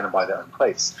Japan and buy their own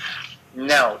place.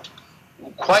 Now,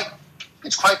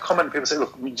 it's quite common. People say,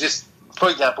 look, for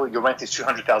example, your rent is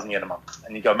 200,000 yen a month,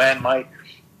 and you go, man,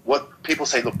 what people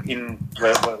say, look,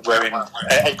 we're in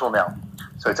April now,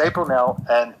 so it's April now,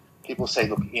 and people say,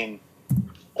 look, in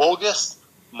August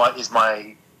is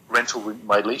my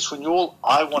lease renewal.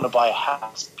 I want to buy a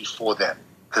house before then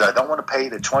because I don't want to pay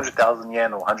the 200,000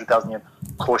 yen or 100,000 yen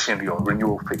caution fee or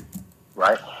renewal fee,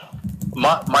 right?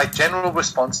 My general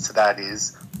response to that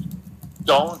is,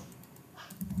 don't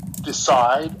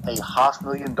decide a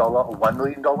 $500,000 or $1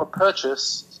 million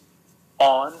purchase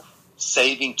on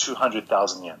saving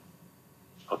 200,000 yen.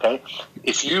 Okay,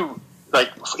 it's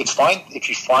fine if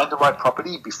you find the right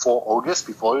property before August,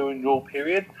 before your renewal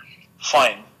period.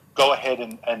 Fine, go ahead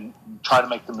and try to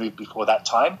make the move before that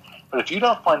time. But if you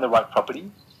don't find the right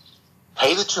property,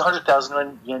 pay the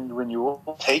 200,000 yen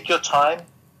renewal. Take your time,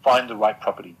 find the right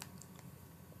property.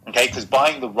 Okay, because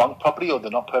buying the wrong property or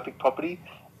the not perfect property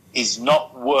is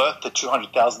not worth the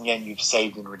 200,000 yen you've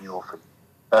saved in renewal fee.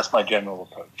 That's my general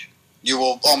approach. You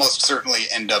will almost certainly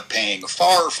end up paying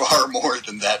far, far more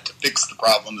than that to fix the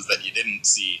problems that you didn't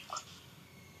see.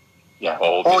 Yeah.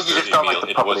 Oh, or you just don't like the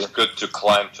it property. was good to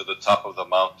climb to the top of the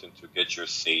mountain to get your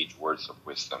sage words of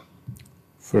wisdom.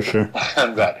 For sure.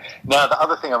 And that. Now, the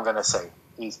other thing I'm going to say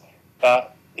is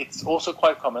that it's also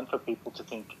quite common for people to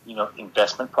think,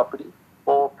 investment property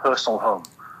or personal home.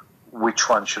 Which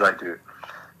one should I do?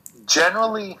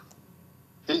 Generally,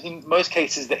 in most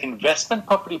cases, the investment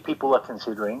property people are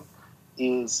considering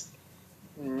is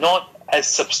not as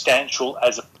substantial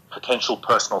as a potential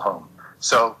personal home.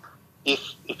 So if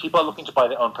people are looking to buy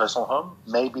their own personal home,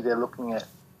 maybe they're looking at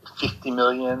 50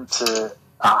 million to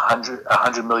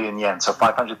 100 million yen, so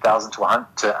 500,000 to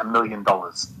 $1 million,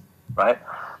 right?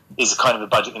 Is kind of the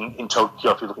budget in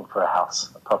Tokyo if you're looking for a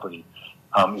house, a property,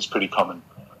 is pretty common.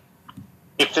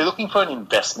 If they're looking for an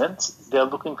investment, they're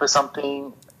looking for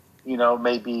something,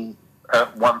 maybe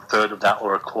 1/3 of that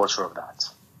or 1/4 of that.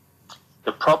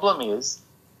 The problem is,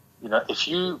 if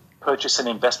you purchase an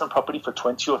investment property for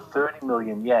 20 or 30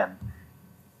 million yen,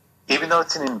 even though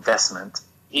it's an investment,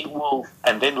 it will,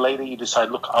 and then later you decide,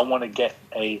 look, I want to get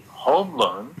a home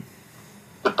loan,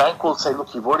 the bank will say,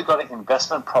 look, you've already got an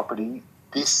investment property,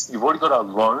 you've already got a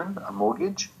loan, a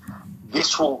mortgage,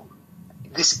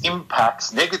 this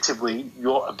impacts negatively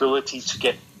your ability to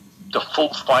get the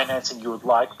full financing you would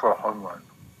like for a home loan,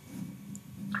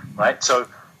 right? So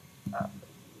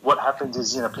what happens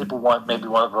is, people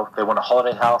they want a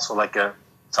holiday house or like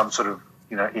some sort of,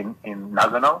 in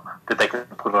Nagano that they can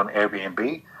put on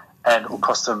Airbnb, and it will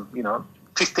cost them,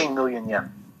 15 million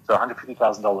yen, so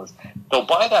 $150,000. They'll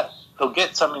buy that, they'll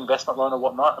get some investment loan or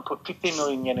whatnot and put 15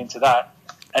 million yen into that,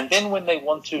 and then when they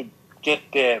want to get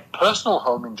their personal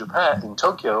home in Japan, in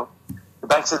Tokyo, the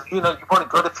bank says, you've already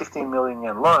got a 15 million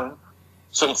yen loan,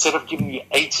 so instead of giving you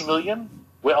 80 million,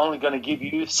 we're only going to give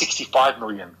you 65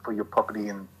 million for your property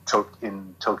in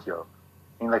Tokyo.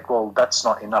 And you're like, well, that's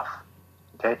not enough.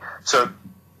 Okay, so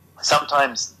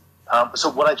sometimes, so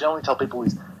what I generally tell people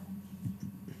is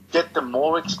get the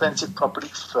more expensive property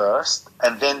first,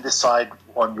 and then decide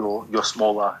on your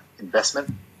smaller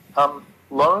investment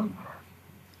loan.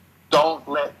 Don't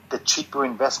let the cheaper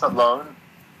investment loan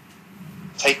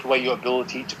take away your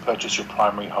ability to purchase your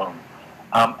primary home.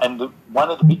 And one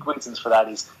of the big reasons for that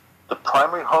is the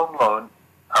primary home loan,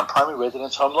 primary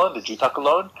residence home loan, the Jutaku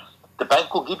loan, the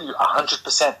bank will give you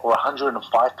 100% or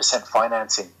 105%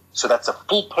 financing. So that's a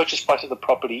full purchase price of the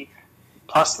property,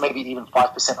 plus maybe even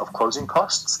 5% of closing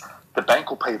costs. The bank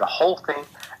will pay the whole thing,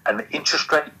 and the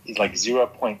interest rate is like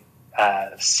 0.6,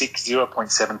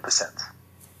 0.7%.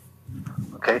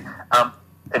 Okay?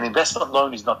 An investment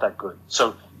loan is not that good.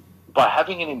 So by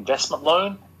having an investment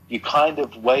loan, you kind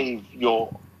of waive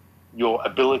your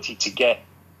ability to get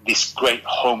this great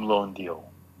home loan deal.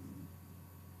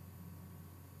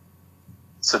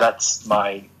 So that's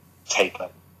my take on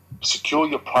it. Secure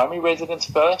your primary residence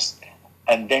first,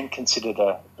 and then consider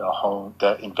the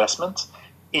investment.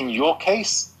 In your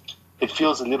case, it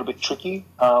feels a little bit tricky.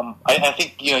 I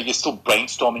think you're still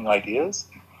brainstorming ideas.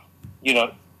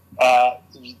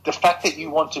 The fact that you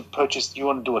want to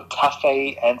do a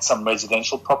cafe and some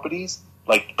residential properties,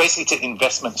 like basically it's an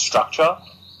investment structure.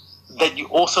 that you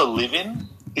also live in,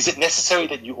 is it necessary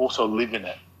that you also live in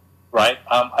it, right?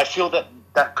 I feel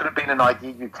that could have been an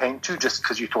idea you came to just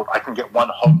because you thought I can get one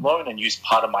home loan and use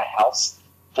part of my house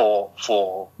for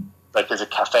like there's a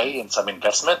cafe and some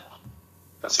investment.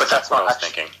 That's But that's what I not was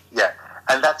actually, thinking. yeah,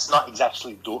 and that's not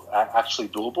exactly actually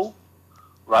doable,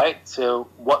 right? So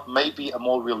what may be a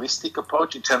more realistic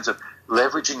approach in terms of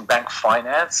leveraging bank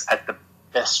finance at the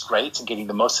best rates and getting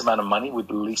the most amount of money with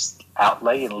the least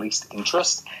outlay and least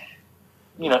interest.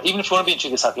 You know, even if you want to be in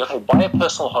Chigasaki, okay, buy a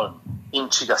personal home in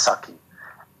Chigasaki,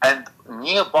 and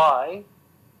nearby,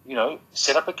 you know,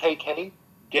 set up a KK,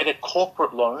 get a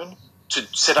corporate loan to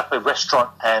set up a restaurant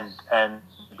and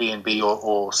B&B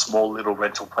or small little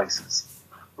rental places,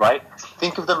 right?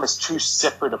 Think of them as two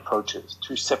separate approaches,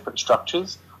 two separate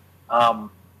structures,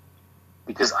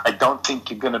 because I don't think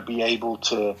you're going to be able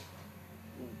to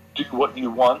do what you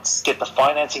want, get the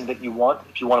financing that you want,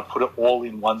 if you want to put it all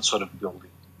in one sort of building.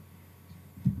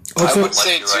 Also, I would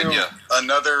say your too, idea.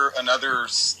 another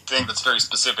thing that's very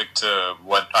specific to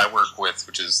what I work with,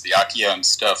 which is the Akia and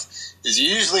stuff, is you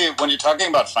usually, when you're talking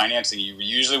about financing, you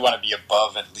usually want to be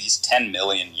above at least 10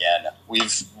 million yen.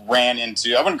 We've ran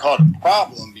into, I wouldn't call it a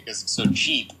problem because it's so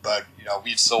cheap, but you know,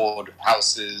 we've sold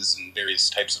houses and various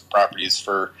types of properties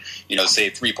for, you know, say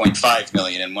 3.5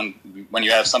 million, and when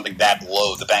you have something that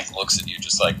low, the bank looks at you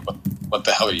just like, what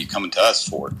the hell are you coming to us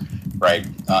for? Right,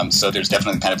 so there's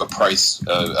definitely kind of a price,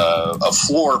 a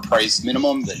floor price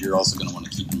minimum that you're also going to want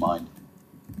to keep in mind.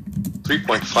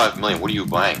 3.5 million. What are you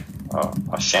buying?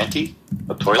 A shanty?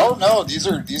 A toilet? Oh no, these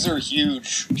are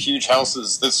huge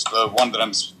houses. This one that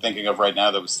I'm thinking of right now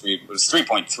that was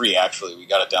 3.3 actually. We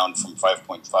got it down from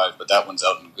 5.5, but that one's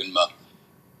out in Gunma.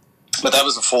 But that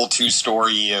was a full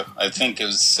 2-story. I think it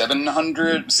was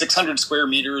 600 square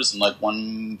meters and like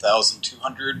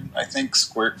 1,200. I think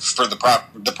square for the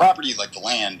property, like the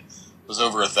land, was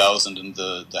over 1,000, and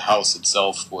the house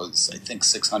itself was I think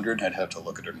 600. I'd have to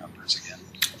look at her numbers again.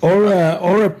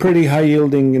 or a pretty high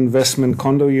yielding investment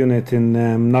condo unit in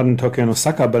not in Tokyo and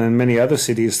Osaka, but in many other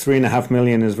cities. 3.5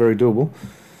 million is very doable.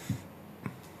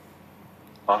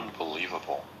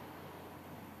 Unbelievable.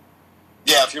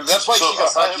 Yeah, that's why So,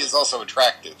 Chigasaki is also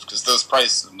attractive, because those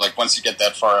prices, like once you get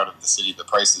that far out of the city, the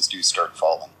prices do start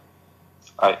falling.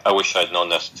 I wish I'd known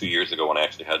this 2 years ago when I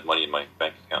actually had money in my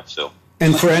bank account still.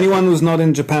 And for anyone who's not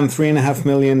in Japan, 3.5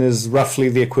 million is roughly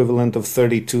the equivalent of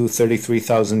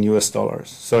 33,000 US dollars.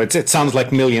 So it sounds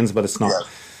like millions, but it's not.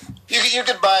 Yeah. You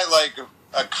could buy like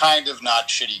a kind of not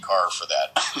shitty car for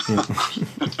that.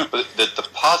 But the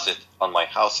deposit on my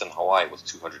house in Hawaii was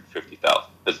 250,000.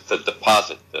 The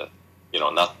deposit,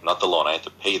 not the loan. I had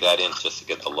to pay that in just to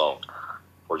get the loan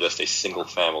for just a single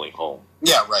family home.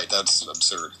 Yeah, right. That's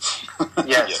absurd.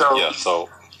 So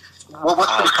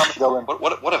What's pretty common though in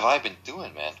what have I been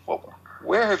doing, man?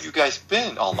 Where have you guys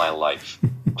been all my life?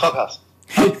 Clubhouse?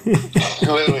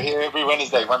 We're here every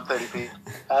Wednesday, 1:30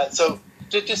 p.m. So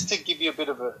just to give you a bit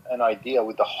of an idea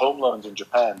with the home loans in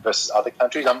Japan versus other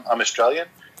countries, I'm Australian.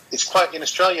 In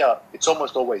Australia, it's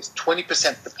almost always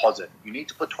 20% deposit. You need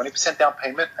to put 20% down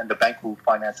payment, and the bank will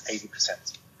finance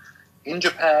 80%. In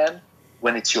Japan,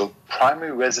 when it's your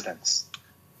primary residence,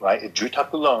 right, a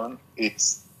Jutaku loan,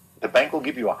 the bank will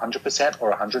give you 100%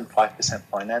 or 105%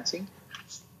 financing,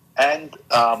 and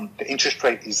the interest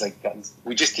rate is like that.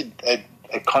 We just did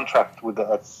a contract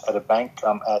at a bank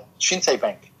at Shinsei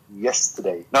Bank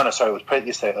yesterday. No, sorry, it was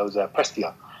yesterday. It was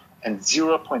Prestia, and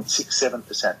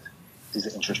 0.67% is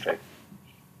the interest rate,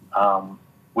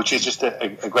 which is just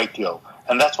a great deal.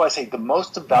 And that's why I say the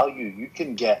most value you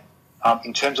can get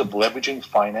in terms of leveraging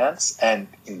finance and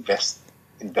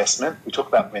investment. We talk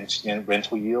about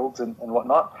rental yields and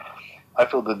whatnot. I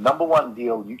feel the number one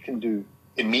deal you can do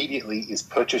immediately is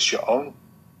purchase your own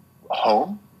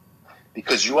home,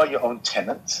 because you are your own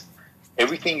tenant.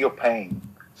 Everything you're paying.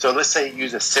 So let's say you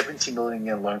use a 70 million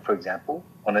yen loan, for example,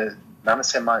 on a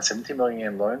 70 million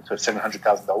yen loan, so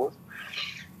 $700,000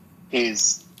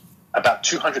 is about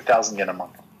 200,000 yen a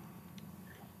month.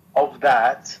 Of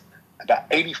that, about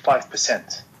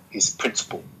 85% is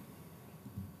principal.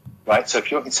 Right? So if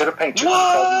you're, instead of paying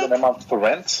 200,000 yen a month for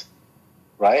rent,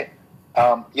 right?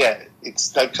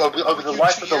 It's like over the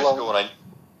life of the loan.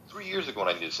 3 years ago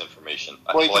when I knew this information,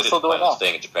 Well, you can still do it now.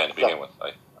 staying in Japan to begin with.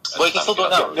 Well, you can still do it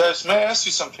now. Yes, may I ask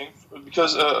you something?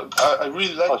 Because I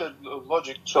really like that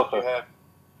logic you have.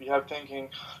 You have thinking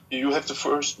you have to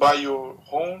first buy your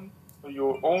own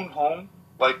home,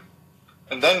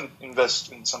 and then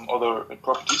invest in some other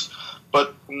properties.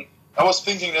 But I was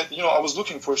thinking that I was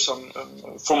looking for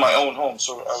for my own home,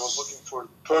 so I was looking for the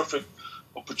perfect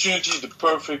opportunity, the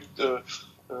perfect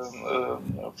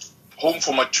home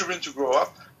for my children to grow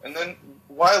up. And then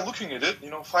while looking at it,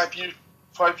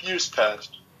 5 years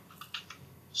passed.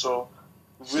 So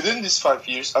within these 5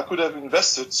 years, I could have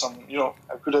invested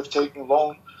I could have taken a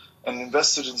loan and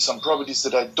invested in some properties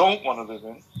that I don't want to live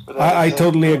in. But I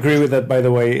totally agree with that, by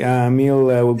the way. Emil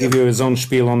will give you his own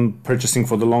spiel on purchasing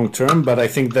for the long term, but I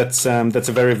think that's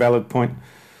a very valid point.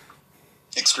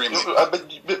 Extremely.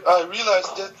 But I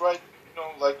realized that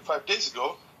like 5 days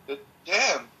ago, that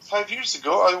damn, 5 years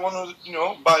ago I wanted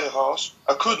to, buy a house.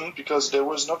 I couldn't because there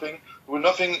was nothing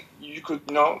you could,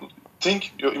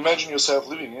 imagine yourself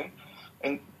living in.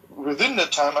 And within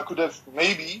that time, I could have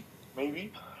maybe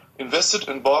invested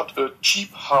and bought a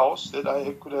cheap house that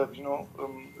I could have,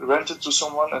 rented to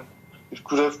someone, and it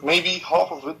could have maybe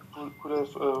half of it could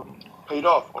have paid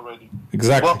off already.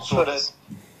 Exactly. Well, so that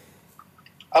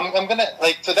I'm gonna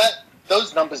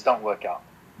those numbers don't work out.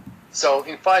 So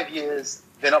in 5 years,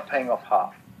 they're not paying off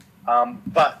half.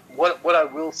 But what I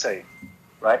will say,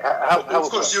 right? Of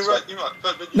course, you're right.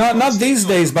 But not these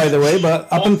days, by the way,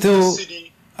 but up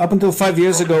until 5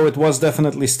 years ago, it was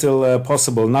definitely still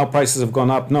possible. Now prices have gone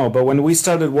up. No, but when we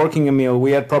started working, Emil,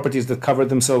 we had properties that covered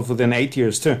themselves within 8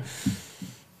 years too.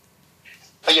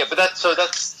 Yeah, but that's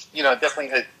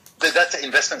definitely that's the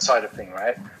investment side of thing,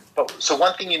 right? But so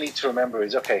one thing you need to remember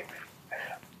is, okay,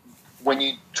 when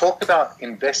you talk about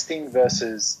investing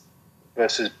versus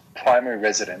primary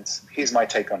residence, here's my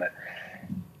take on it.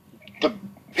 The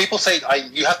people say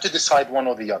you have to decide one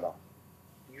or the other.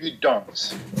 You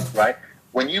don't, right?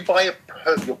 When you buy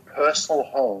your personal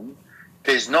home,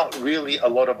 there's not really a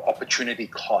lot of opportunity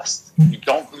cost. You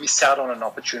don't miss out on an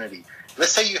opportunity.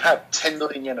 Let's say you have 10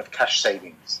 million yen of cash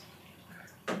savings.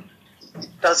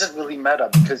 It doesn't really matter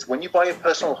because when you buy a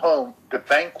personal home, the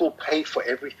bank will pay for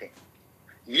everything.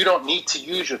 You don't need to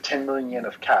use your 10 million yen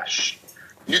of cash.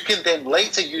 You can then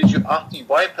later after you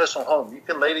buy a personal home, you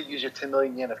can later use your 10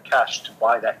 million yen of cash to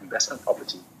buy that investment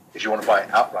property if you want to buy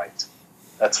it outright.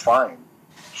 That's fine.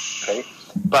 Okay?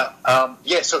 But,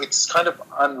 so it's kind of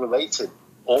unrelated,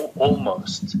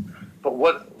 almost. But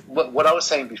what I was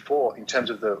saying before in terms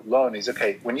of the loan is,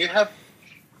 okay, when you have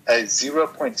a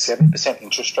 0.7%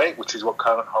 interest rate, which is what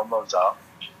current home loans are,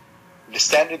 the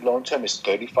standard loan term is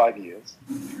 35 years.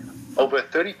 Over a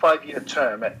 35-year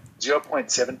term at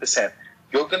 0.7%,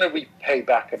 you're going to repay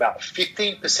back about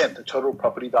 15% the total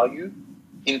property value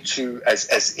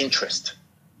as interest.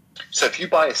 So if you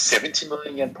buy a 70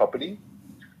 million yen property,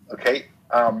 okay,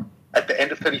 at the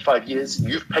end of 35 years,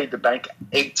 you've paid the bank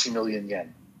 80 million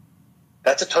yen.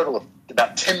 That's a total of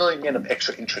about 10 million yen of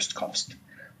extra interest cost,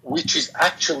 which is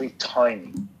actually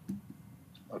tiny.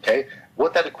 Okay,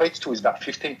 what that equates to is about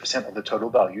 15% of the total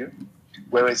value,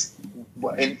 whereas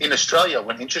in Australia,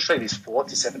 when interest rate is 4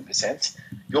 to 7%,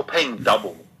 you're paying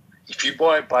double. If you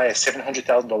buy a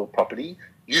 $700,000 property,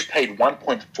 you've paid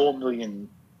 $1.4 million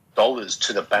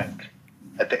to the bank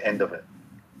at the end of it.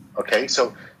 Okay,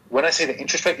 so when I say the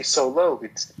interest rate is so low,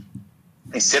 it's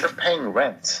instead of paying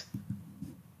rent,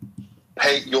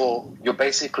 you're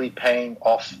basically paying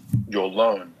off your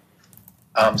loan.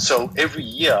 So every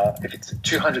year, if it's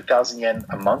 200,000 yen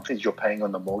a month is you're paying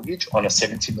on the mortgage on a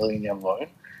 70 million yen loan,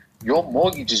 your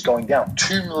mortgage is going down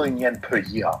 2 million yen per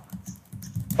year.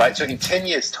 Right? So in 10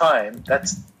 years' time,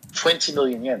 that's 20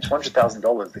 million yen,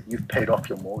 $200,000 that you've paid off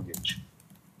your mortgage.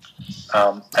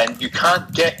 And you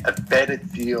can't get a better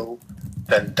deal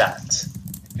than that.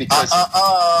 Because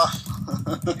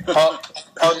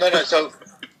no. So,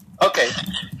 okay.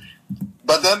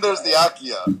 But then there's the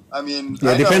Akiya. I mean,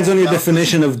 it depends on your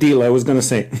definition of deal. I was going to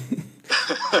say.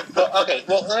 Okay.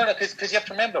 Well, no, because you have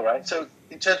to remember, right? So,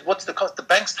 in terms of what's the cost, the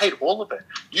bank's paid all of it.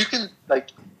 You can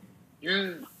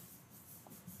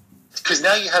because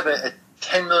now you have a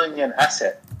 10 million yen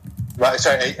asset, right?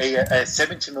 Sorry, a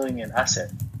 70 million yen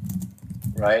asset,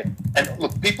 right? And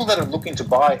look, people that are looking to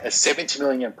buy a 70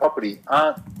 million yen property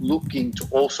aren't looking to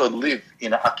also live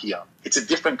in an Akiya. It's a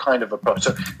different kind of approach.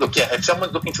 So, look, yeah, if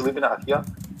someone's looking to live in an Akiya,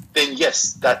 then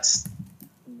yes, that's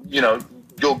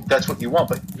what you want.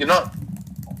 But you're not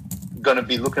going to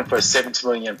be looking for a 70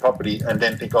 million yen property and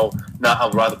then think, oh, no,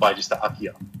 I'd rather buy just the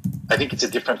Akiya. I think it's a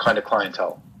different kind of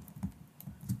clientele.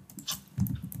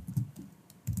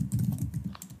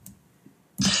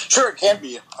 Sure, it can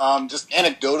be. Just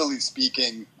anecdotally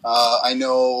speaking, I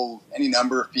know any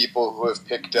number of people who have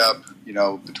picked up,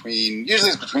 usually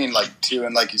it's between like 2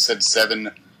 and, like you said,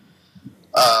 7,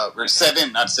 or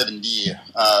 7, not 70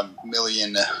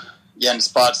 million yen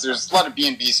spots. There's a lot of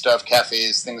B&B stuff,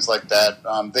 cafes, things like that.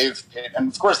 They've paid, and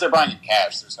of course they're buying in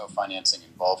cash. There's no financing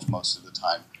involved most of the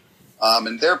time.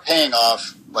 And they're paying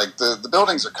off, like the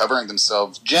buildings are covering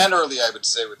themselves. Generally, I would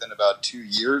say within about 2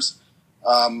 years.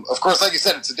 Of course, like you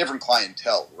said, it's a different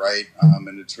clientele, right?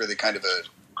 And it's really kind of a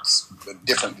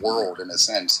different world in a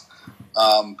sense.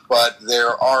 But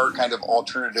there are kind of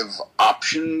alternative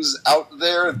options out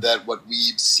there that what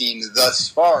we've seen thus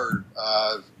far,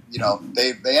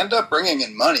 they end up bringing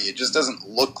in money. It just doesn't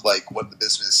look like what the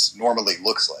business normally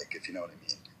looks like, if you know what I mean.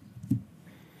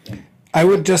 I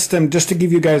would just to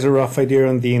give you guys a rough idea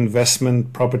on the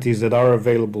investment properties that are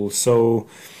available. So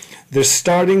they're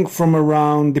starting from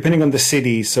around, depending on the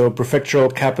city, so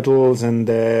prefectural capitals and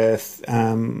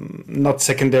not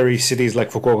secondary cities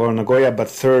like Fukuoka or Nagoya, but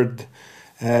third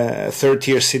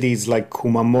tier cities like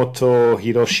Kumamoto,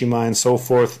 Hiroshima, and so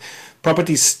forth.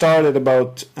 Properties start at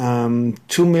about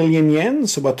 2 million yen,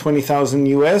 so about 20,000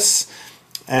 US,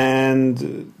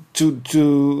 and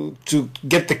to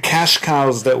get the cash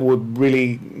cows that would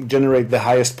really generate the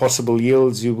highest possible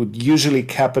yields, you would usually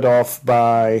cap it off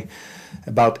by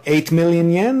about 8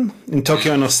 million yen. In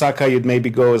Tokyo and Osaka, you'd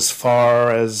maybe go as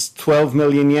far as 12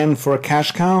 million yen for a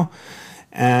cash cow.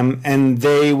 And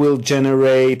they will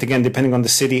generate, again, depending on the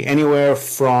city, anywhere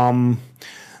from,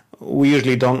 we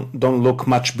usually don't look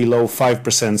much below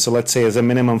 5%. So let's say as a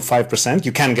minimum 5%.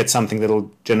 You can get something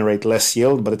that'll generate less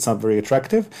yield, but it's not very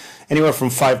attractive. Anywhere from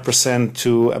 5%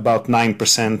 to about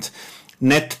 9%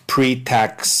 net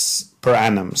pre-tax per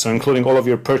annum. So including all of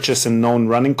your purchase and known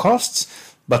running costs,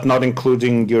 but not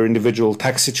including your individual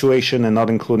tax situation and not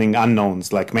including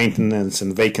unknowns like maintenance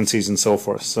and vacancies and so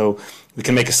forth. So we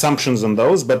can make assumptions on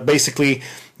those, but basically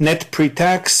net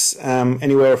pre-tax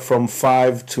anywhere from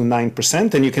 5 to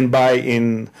 9%, and you can buy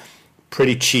in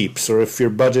pretty cheap. So if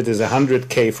your budget is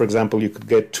 100K, for example, you could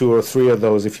get 2 or 3 of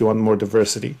those if you want more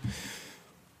diversity.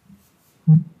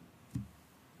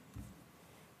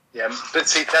 Yeah, but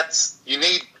see, you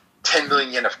need 10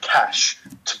 million yen of cash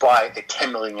to buy a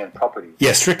 10 million yen property.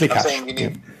 Yeah, strictly cash.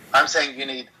 I'm saying you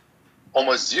need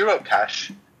almost zero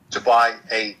cash to buy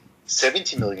a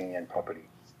 70 million yen property.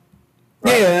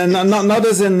 Right? Yeah, and not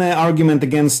as an argument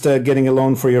against getting a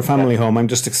loan for your family home. I'm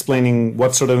just explaining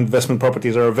what sort of investment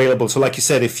properties are available. So like you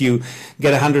said, if you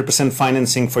get 100%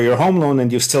 financing for your home loan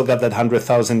and you've still got that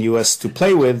 100,000 US to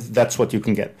play with, that's what you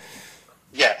can get.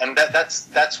 Yeah, and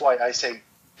that's why I say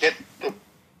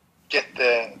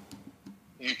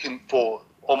you can, for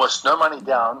almost no money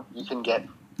down, you can get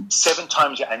 7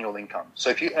 times your annual income. So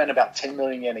if you earn about 10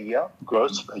 million yen a year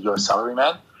gross, you're a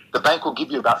salaryman, the bank will give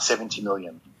you about 70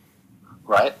 million,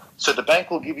 right? So the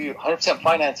bank will give you 100%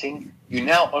 financing. You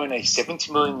now own a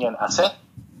 70 million yen asset.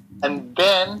 And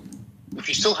then if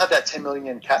you still have that 10 million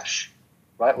yen cash,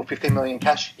 right, or 15 million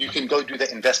cash, you can go do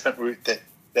the investment route that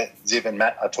Ziv and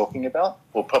Matt are talking about,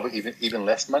 or probably even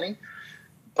less money.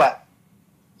 But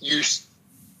you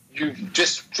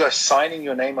just signing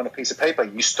your name on a piece of paper,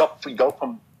 you go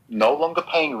from no longer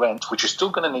paying rent, which you're still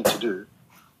going to need to do,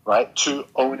 right, to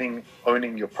owning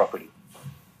your property.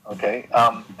 Okay,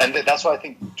 and that's why I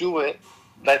think do it.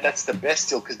 That's the best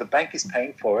deal because the bank is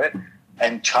paying for it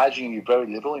and charging you very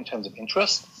little in terms of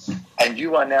interest, and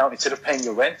you are now, instead of paying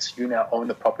your rent, you now own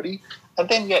the property. And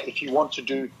then if you want to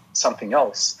do something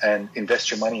else and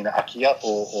invest your money in an Akiya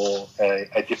or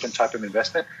a different type of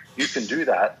investment, you can do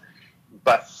that.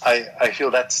 But I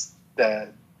feel that's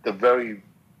the very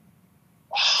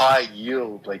high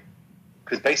yield, like,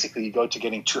 because basically you go to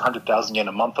getting 200,000 yen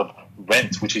a month of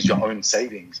rent, which is your own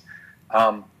savings.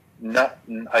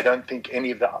 I don't think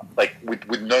any of that, like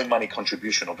with no money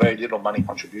contribution or very little money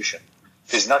contribution.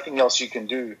 There's nothing else you can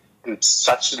do with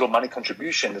such little money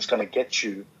contribution that's going to get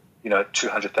you,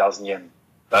 200,000 yen.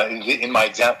 In my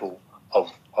example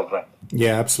of rent.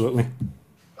 Yeah, absolutely.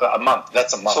 A month.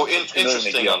 That's a month. So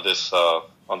interesting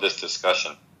on this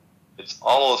discussion. It's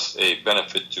almost a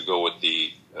benefit to go with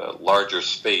the larger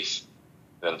space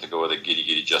than to go with a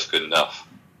giri just good enough.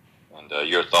 And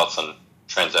your thoughts on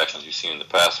transactions you've seen in the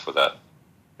past for that?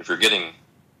 If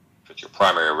it's your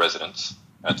primary residence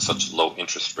at such low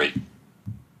interest rate,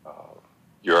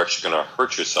 you're actually going to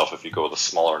hurt yourself if you go with a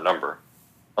smaller number.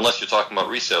 Unless you're talking about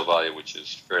resale value, which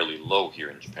is fairly low here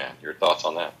in Japan. Your thoughts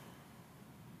on that?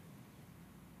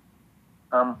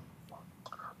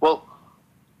 Well,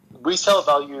 resale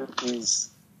value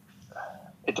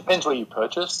it depends where you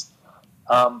purchase.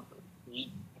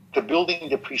 The building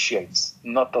depreciates,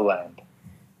 not the land.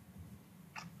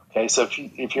 Okay, so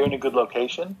if you're in a good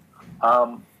location,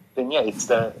 then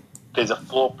there's a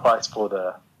floor price for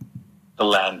the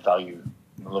land value,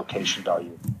 the location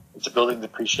value. It's a building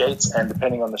depreciates, and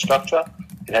depending on the structure,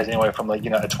 it has anywhere from a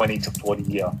 20 to 40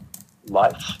 year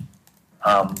life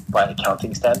by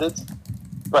accounting standards.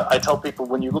 But I tell people,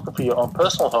 when you're looking for your own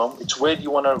personal home, it's where do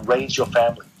you want to raise your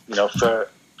family? For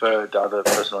the other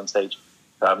person on stage,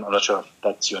 I'm not sure if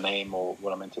that's your name or how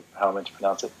I'm meant to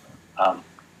pronounce it.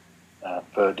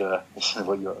 Ferd, this is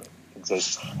what your thing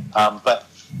says. But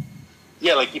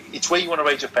yeah, like it's where you want to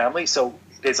raise your family. So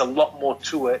there's a lot more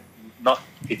to it.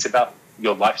 It's about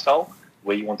your lifestyle,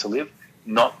 where you want to live,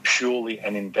 not purely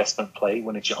an investment play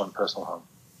when it's your own personal home.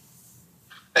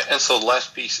 And so the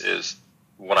last piece is,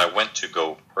 when I went to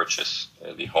go purchase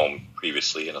the home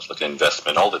previously, and I was looking at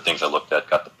investment, all the things I looked at,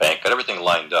 got the bank, got everything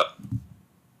lined up.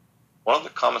 One of the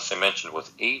comments they mentioned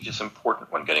was age is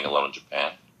important when getting a loan in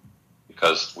Japan,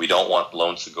 because we don't want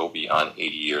loans to go beyond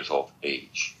 80 years of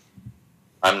age.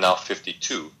 I'm now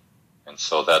 52, and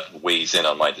so that weighs in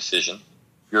on my decision.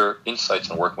 Your insights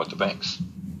on working with the banks?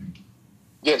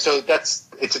 Yeah, so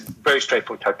it's a very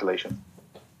straightforward calculation.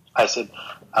 I said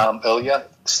earlier,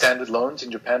 standard loans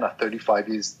in Japan are 35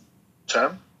 years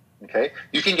term. Okay,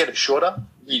 you can get it shorter.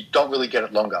 You don't really get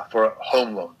it longer for a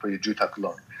home loan, for your Jutaku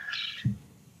loan.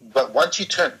 But once you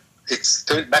turn, it's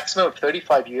maximum of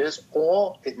 35 years,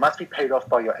 or it must be paid off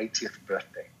by your 80th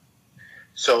birthday.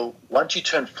 So once you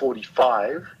turn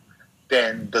 45,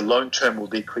 then the loan term will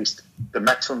decrease. The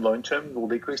maximum loan term will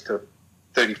decrease to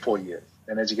 34 years.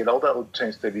 And as you get older, it will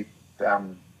turn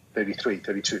 33,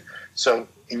 32. So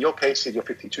in your case, you're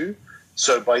 52.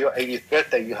 So by your 80th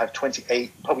birthday, you have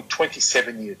 28, probably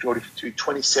 27 years.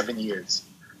 27 years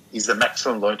is the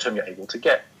maximum loan term you're able to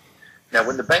get. Now,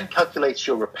 when the bank calculates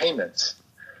your repayments,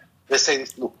 they say,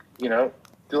 look,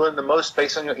 Dylan, the most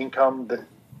based on your income,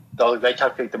 they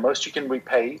calculate the most you can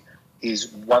repay is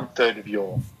 1/3 of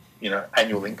your,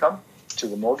 annual income to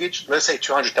the mortgage. Let's say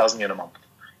 200,000 yen a month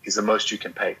is the most you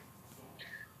can pay.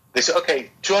 They say,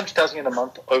 okay, 200,000 yen a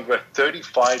month over a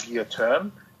 35-year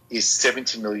term is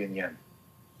 70 million yen.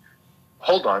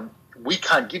 Hold on, we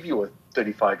can't give you a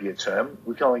 35-year term.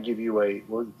 We can only give you a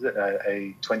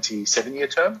 27-year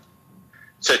term.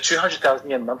 So 200,000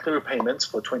 yen monthly repayments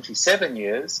for 27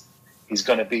 years is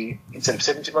going to be, instead of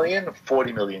 70 million,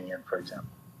 40 million yen, for example.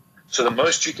 So the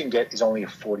most you can get is only a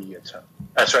 40-year term.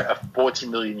 A 40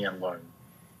 million yen loan,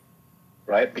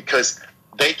 right? Because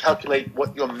they calculate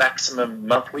what your maximum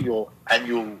monthly or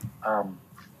annual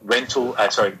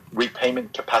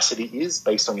repayment capacity is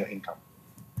based on your income.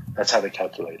 That's how they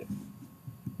calculate it.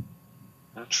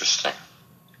 Interesting.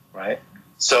 Right?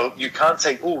 So you can't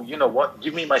say, oh, you know what,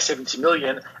 give me my 70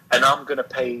 million and I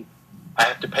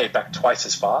have to pay it back twice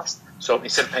as fast. So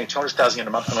instead of paying 200,000 yen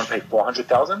a month, I'm going to pay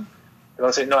 400,000. They're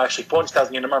going to say, no, actually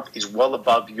 400,000 yen a month is well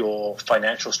above your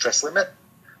financial stress limit.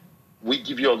 We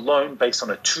give you a loan based on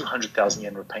a 200,000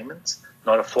 yen repayment,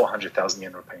 not a 400,000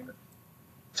 yen repayment.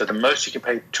 So the most you can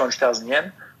pay 200,000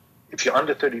 yen. If you're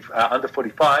under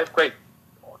 45, great.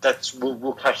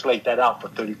 We'll calculate that out for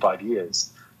 35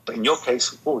 years. But in your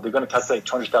case, they're going to calculate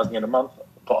 200,000 yen a month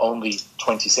for only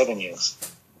 27 years.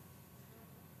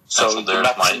 So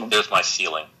there's my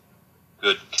ceiling.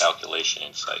 Good calculation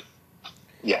insight.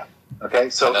 Yeah. Okay.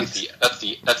 So that's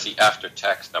the after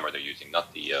tax number they're using,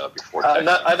 not the before tax.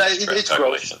 It's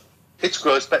gross. It's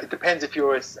gross, but it depends if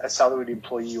you're a salaried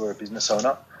employee or a business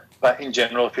owner. But in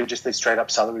general, if you're just a straight up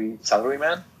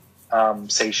salaryman,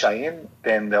 say Cheyenne,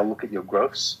 then they'll look at your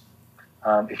gross.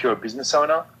 If you're a business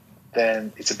owner,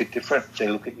 then it's a bit different. They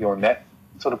look at your net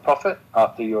sort of profit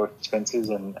after your expenses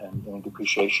and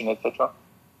depreciation, etc.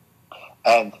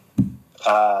 And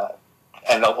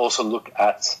they'll also look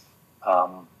at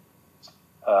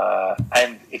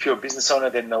and if you're a business owner,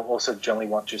 then they'll also generally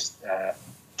want just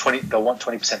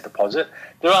 20% deposit.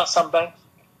 There are some banks,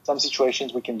 some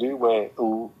situations we can do where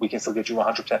we can still get you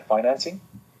 100% financing,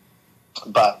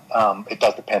 but it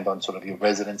does depend on sort of your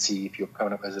residency, if you're a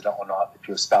permanent resident or not, if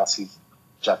your spouse is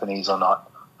Japanese or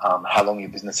not, how long your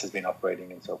business has been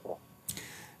operating, and so forth.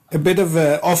 A bit of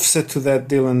an offset to that,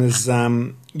 Dylan, is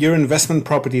your investment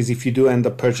properties, if you do end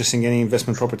up purchasing any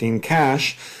investment property in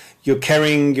cash, you're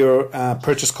carrying your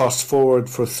purchase costs forward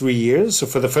for 3 years. So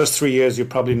for the first 3 years, you're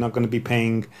probably not going to be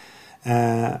paying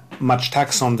much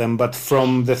tax on them. But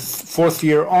from the fourth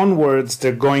year onwards,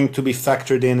 they're going to be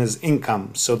factored in as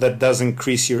income. So that does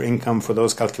increase your income for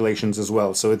those calculations as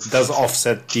well. So it does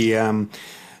offset the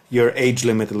your age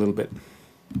limit a little bit.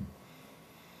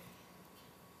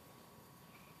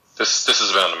 This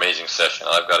has been an amazing session.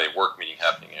 I've got a work meeting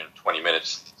happening in 20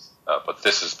 minutes. But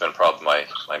this has been probably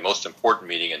my most important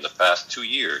meeting in the past 2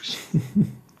 years.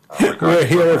 We're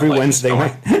here every Wednesday,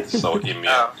 right? So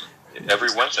every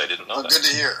Wednesday, I didn't know that. Good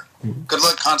to hear. Good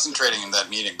luck concentrating in that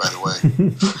meeting, by the way.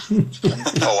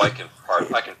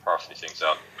 I can parse these things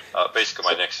out. Basically,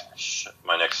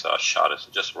 my next shot is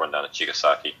to just run down to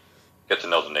Chigasaki, get to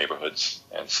know the neighborhoods,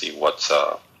 and see what's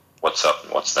up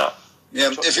and what's not.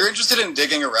 Yeah, if you're interested in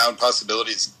digging around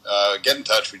possibilities, get in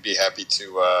touch. We'd be happy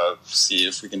to see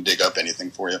if we can dig up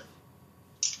anything for you.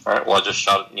 All right. Well, I just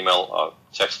shot an email,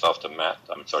 text off to Matt.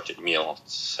 I'm sorry, to email. I'll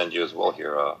send you as well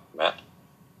here, Matt.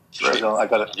 Right. I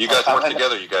got it. You guys work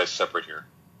together. You guys separate here.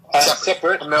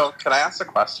 Separate. Emil, can I ask a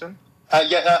question? Sorry,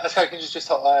 can you just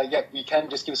you can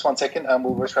just give us 1 second.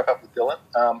 We'll just wrap up with Dylan,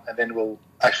 and then we'll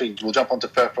jump onto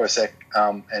Fer for a sec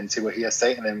and see what he has to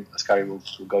say, and then Askari will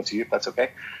go to you if that's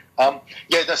okay.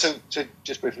 So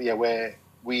just briefly,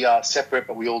 we are separate,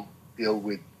 but we all deal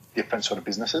with different sort of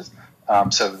businesses.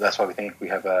 So that's why we think we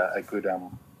have a good.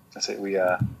 Let's say we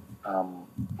are.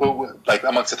 Well, like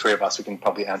amongst the three of us, we can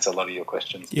probably answer a lot of your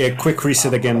questions. Yeah, quick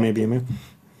reset again, maybe, Emil.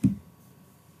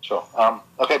 Sure.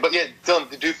 Okay, but yeah,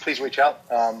 Dylan, do please reach out.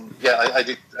 I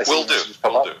did. We'll do.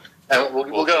 And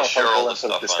we'll go on a share phone all call the and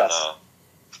sort of stuff discuss. on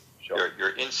Sure.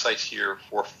 your insights here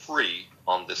for free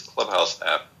on this Clubhouse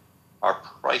app are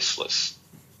priceless,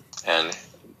 and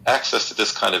access to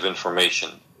this kind of information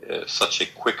is such a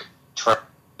quick turn.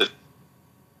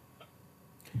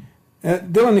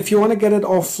 Dylan, if you want to get it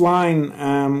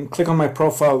offline, click on my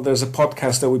profile. There's a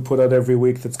podcast that we put out every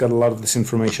week that's got a lot of this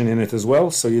information in it as well,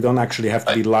 so you don't actually have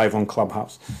to be live on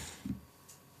Clubhouse.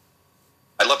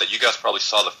 I love that. You guys probably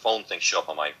saw the phone thing show up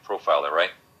on my profile there,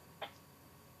 right?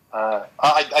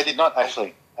 I did not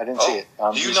actually. I didn't see it.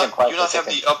 Do you not have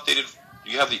the updated? Do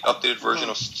you have the updated version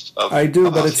of I do,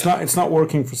 but it's not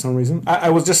working for some reason. I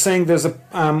was just saying there's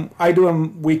I do a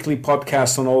weekly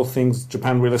podcast on all things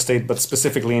Japan real estate, but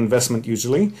specifically investment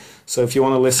usually. So if you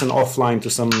want to listen offline to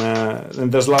some,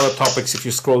 and there's a lot of topics. If you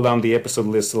scroll down the episode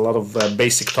list, a lot of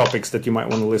basic topics that you might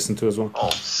want to listen to as well. Oh,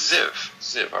 Ziv.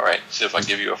 All right, Ziv, I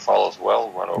give you a follow as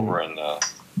well. Run over and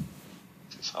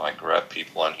this is how I grab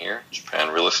people on here. Japan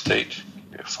real estate.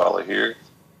 Give me a follow here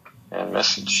and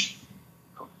message.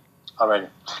 Alrighty.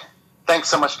 Thanks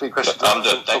so much for your question. I'm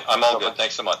done. I'm all good.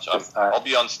 Thanks so much. I'll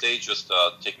be on stage just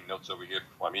taking notes over here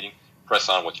before my meeting. Press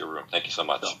on with your room. Thank you so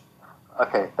much.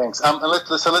 Okay, thanks. And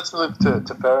let's move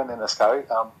to Fer and then Askari.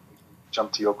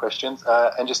 Jump to your questions.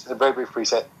 And just a very brief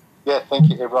reset. Yeah, thank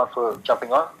you everyone for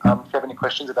jumping on. If you have any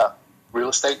questions about real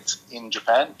estate in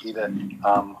Japan, either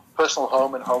personal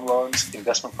home and home loans,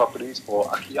 investment properties, or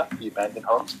Akiya, the abandoned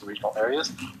homes in the regional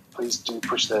areas, please do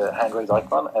push the hand raise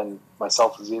icon, and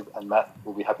myself, Ziv, and Matt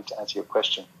will be happy to answer your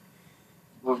question.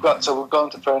 We'll go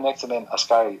into Fer next, and then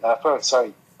Askari. Fer,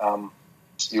 sorry,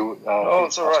 it's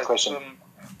all right. Question.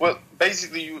 Well,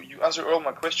 basically, you answered all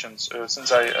my questions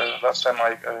since I last time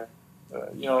I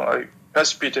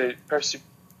participated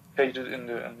in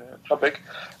the topic.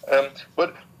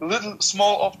 But a little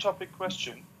small off-topic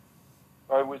question,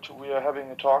 by which we are having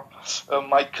a talk.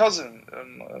 My cousin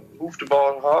moved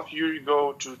about half a year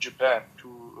ago to Japan,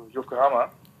 to Yokohama.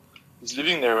 He's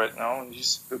living there right now, and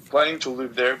he's planning to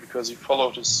live there because he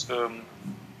followed his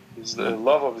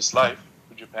love of his life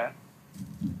to Japan,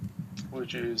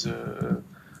 which is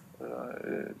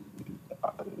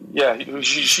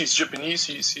she's Japanese.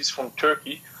 He's from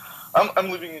Turkey. I'm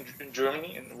living in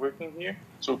Germany and working here,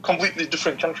 so completely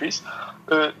different countries.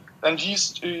 And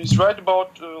he's right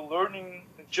about learning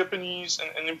Japanese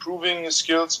and improving his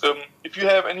skills. If you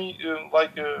have any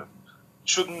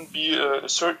shouldn't be a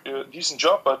decent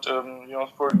job, but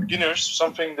for beginners,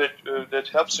 something that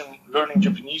helps him learning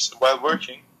Japanese while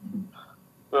working.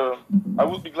 I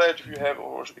would be glad if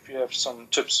you have some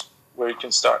tips where you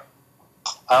can start.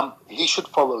 He should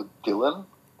follow Dylan,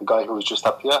 the guy who was just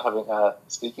up here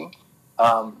speaking.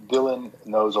 Dylan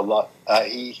knows a lot.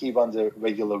 He runs a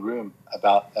regular room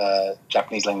about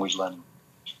Japanese language learning.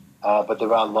 But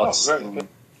there are lots.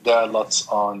 There are lots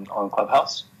on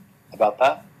Clubhouse about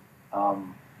that.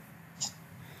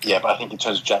 But I think in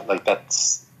terms of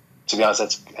that's, to be honest,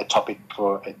 that's a topic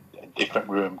for a different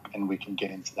room, and we can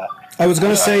get into that. I was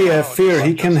going to say, Fear,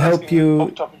 he can help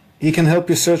you. He can help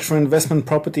you search for investment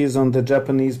properties on the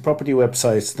Japanese property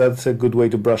websites. That's a good way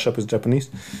to brush up his Japanese.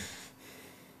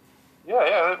 Yeah,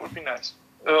 that would be nice.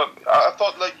 I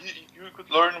thought you could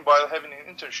learn while having an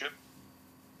internship,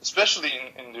 especially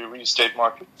in the real estate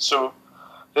market. So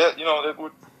that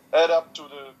would add up to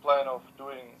the plan of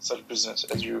doing such business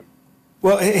as you.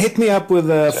 Well, hit me up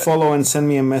with a follow and send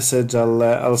me a message.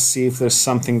 I'll see if there's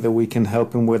something that we can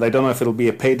help him with. I don't know if it'll be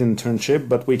a paid internship,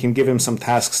 but we can give him some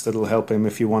tasks that'll help him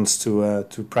if he wants to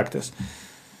practice.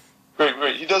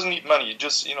 Great. He doesn't need money. He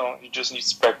just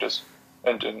needs practice.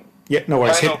 And yeah, no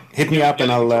worries. Hit me up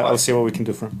and I'll see what we can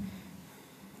do for him.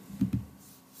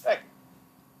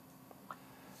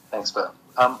 Thanks, Bill.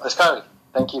 Askari,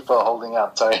 thank you for holding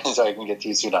out. Sorry, I can get to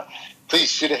you sooner. Please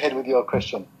shoot ahead with your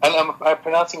question. And am I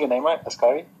pronouncing your name right,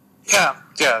 Askari? Yeah,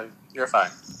 you're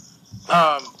fine.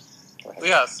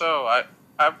 Yeah, so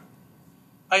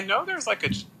I know there's like a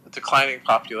declining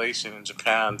population in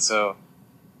Japan, so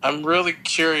I'm really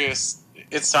curious.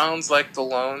 It sounds like the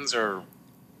loans are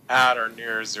at or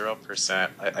near 0%.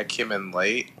 I came in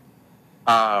late,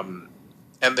 and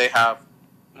they have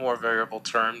more variable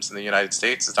terms in the United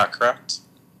States. Is that correct?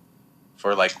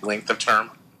 For like length of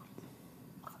term?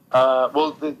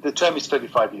 Well, the term is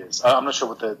 35 years. I'm not sure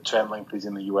what the term length is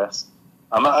in the US.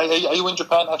 Are you in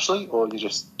Japan actually, or are you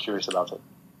just curious about it?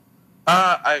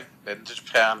 I've been to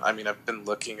Japan. I mean, I've been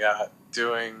looking at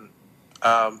doing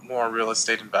more real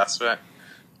estate investment.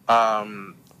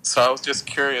 So I was just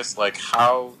curious, like,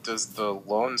 how does the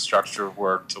loan structure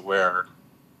work to where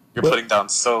you're putting down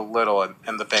so little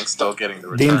and the bank's still getting the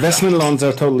return? The investment loans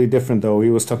are totally different, though. He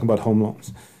was talking about home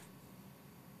loans.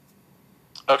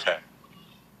 Okay.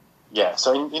 Yeah,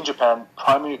 so in Japan,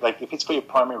 primary, like if it's for your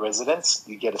primary residence,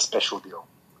 you get a special deal.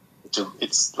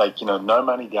 It's like, no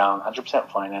money down, 100%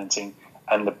 financing,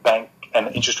 and the bank and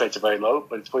the interest rates are very low,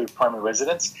 but it's for your primary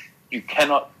residence. You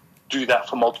cannot do that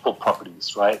for multiple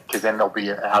properties, right? Because then there'll be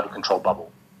an out-of-control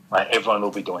bubble, right? Everyone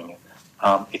will be doing it.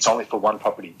 It's only for one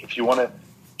property. If you want to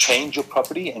change your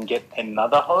property and get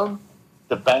another home,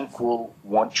 the bank will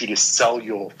want you to sell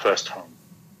your first home.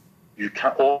 You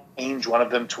can or change one of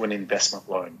them to an investment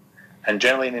loan. And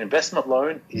generally an investment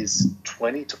loan is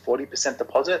 20 to 40%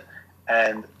 deposit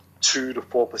and 2 to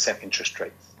 4% interest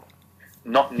rates.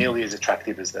 Not nearly as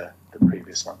attractive as the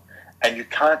previous one. And you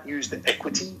can't use the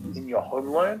equity in your home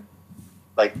loan,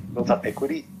 like built-up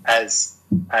equity, as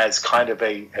kind of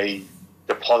a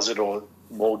deposit or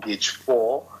mortgage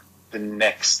for the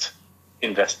next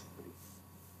investment.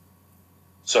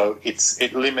 So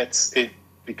it limits it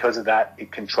because of that.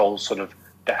 It controls sort of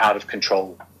the out of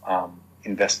control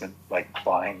investment, like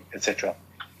buying, etc.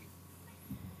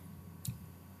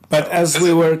 But as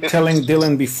we were telling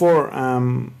Dylan before,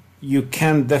 you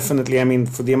can definitely, I mean,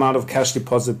 for the amount of cash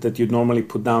deposit that you'd normally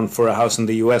put down for a house in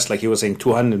the US, like he was saying,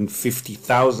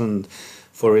 $250,000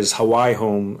 for his Hawaii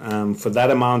home. For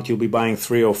that amount, you'll be buying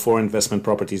 3 or 4 investment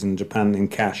properties in Japan in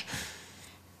cash.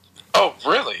 Oh,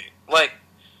 really? Like,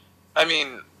 I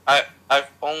mean,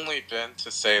 I've only been to,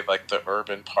 say, like, the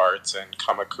urban parts in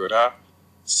Kamakura,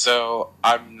 so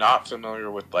I'm not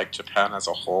familiar with, like, Japan as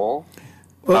a whole.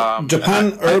 Well,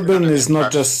 Japan urban is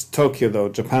not just Tokyo, though.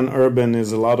 Japan urban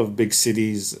is a lot of big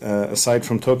cities aside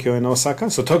from Tokyo and Osaka.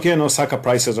 So Tokyo and Osaka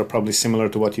prices are probably similar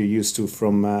to what you're used to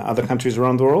from other countries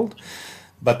around the world.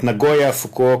 But Nagoya,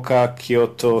 Fukuoka,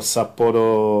 Kyoto,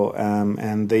 Sapporo,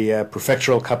 and the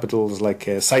prefectural capitals like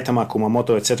Saitama,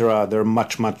 Kumamoto, etc., they're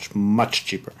much, much, much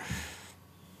cheaper.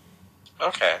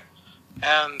 Okay.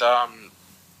 And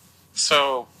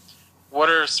so what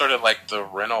are sort of like the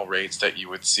rental rates that you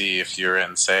would see if you're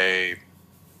in, say,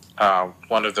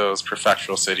 one of those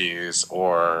prefectural cities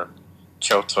or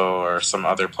Kyoto or some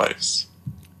other place?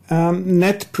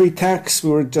 Net pre-tax, we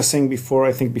were just saying before,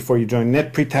 I think before you joined,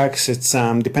 net pre-tax, it's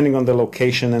depending on the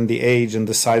location and the age and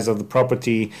the size of the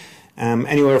property,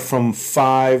 anywhere from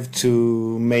 5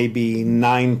 to maybe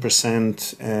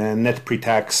 9% net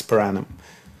pre-tax per annum.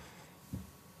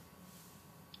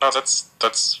 Oh,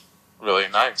 that's really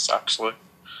nice, actually.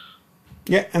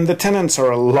 Yeah, and the tenants are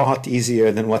a lot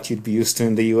easier than what you'd be used to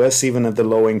in the US, even at the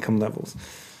low income levels.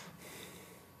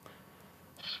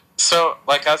 So,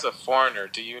 like, as a foreigner,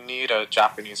 do you need a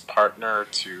Japanese partner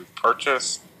to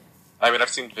purchase? I mean, I've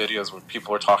seen videos where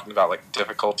people are talking about, like,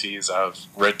 difficulties of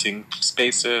renting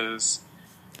spaces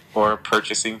or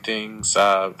purchasing things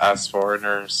as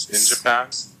foreigners in Japan.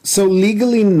 So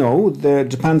legally, no.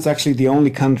 Japan's actually the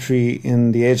only country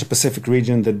in the Asia-Pacific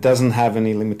region that doesn't have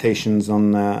any limitations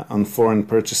on foreign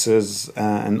purchases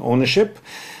and ownership.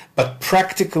 But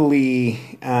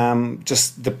practically,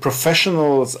 just the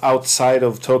professionals outside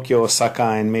of Tokyo, Osaka,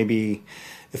 and maybe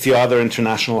a few other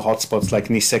international hotspots like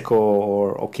Niseko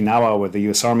or Okinawa, where the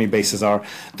U.S. Army bases are,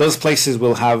 those places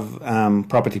will have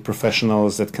property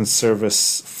professionals that can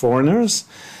service foreigners.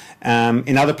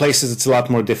 In other places, it's a lot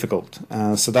more difficult.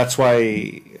 So that's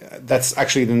why that's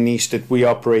actually the niche that we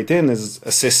operate in, is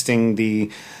assisting the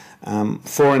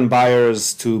foreign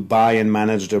buyers to buy and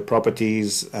manage their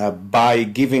properties by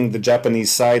giving the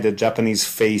Japanese side a Japanese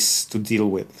face to deal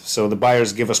with. So the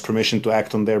buyers give us permission to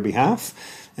act on their behalf,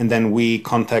 and then we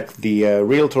contact the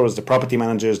realtors, the property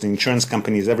managers, the insurance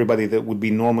companies, everybody that would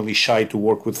be normally shy to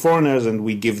work with foreigners, and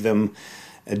we give them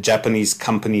a Japanese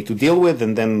company to deal with,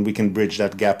 and then we can bridge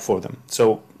that gap for them.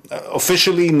 So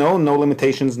officially, no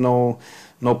limitations, no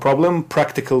problem.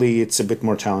 Practically, it's a bit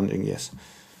more challenging, yes.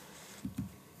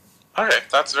 All right,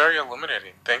 that's very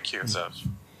illuminating. Thank you, Zev.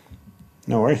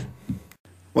 No worries.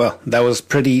 Well, that was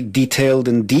pretty detailed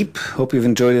and deep. Hope you've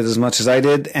enjoyed it as much as I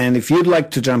did. And if you'd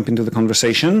like to jump into the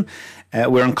conversation,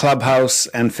 we're on Clubhouse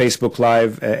and Facebook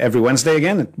Live every Wednesday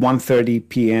again at 1:30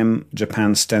 p.m.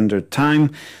 Japan Standard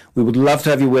Time. We would love to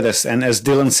have you with us. And as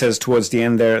Dylan says towards the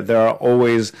end there are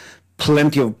always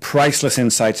plenty of priceless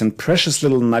insights and precious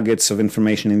little nuggets of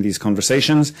information in these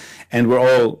conversations. And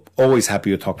we're always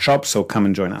happy to talk shop, so come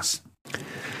and join us.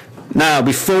 Now,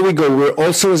 before we go, we're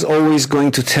also, as always,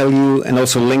 going to tell you and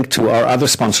also link to our other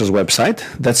sponsor's website.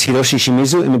 That's Hiroshi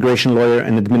Shimizu, immigration lawyer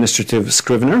and administrative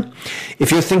scrivener.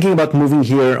 If you're thinking about moving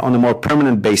here on a more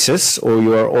permanent basis, or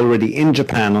you are already in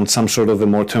Japan on some sort of a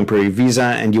more temporary visa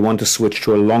and you want to switch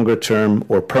to a longer term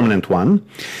or permanent one,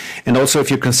 and also if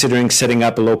you're considering setting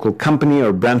up a local company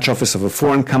or branch office of a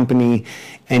foreign company,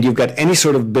 and you've got any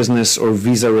sort of business or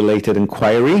visa-related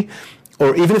inquiry,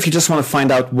 or even if you just want to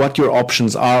find out what your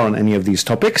options are on any of these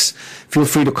topics, feel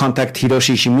free to contact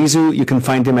Hiroshi Shimizu. You can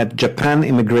find him at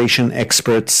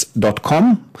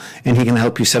japanimmigrationexperts.com, and he can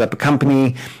help you set up a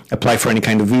company, apply for any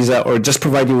kind of visa, or just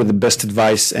provide you with the best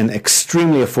advice and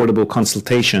extremely affordable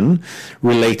consultation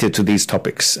related to these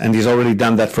topics. And he's already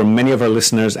done that for many of our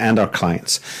listeners and our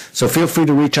clients. So feel free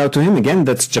to reach out to him. Again,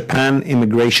 that's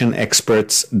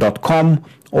japanimmigrationexperts.com,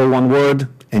 all one word,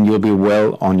 and you'll be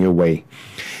well on your way.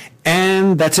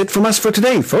 And that's it from us for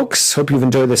today, folks. Hope you've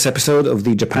enjoyed this episode of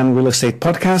the Japan Real Estate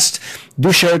Podcast.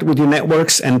 Do share it with your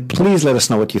networks, and please let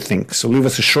us know what you think. So leave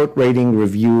us a short rating,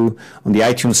 review on the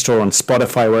iTunes Store, on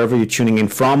Spotify, wherever you're tuning in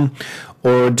from,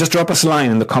 or just drop us a line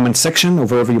in the comments section or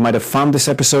wherever you might have found this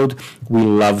episode. We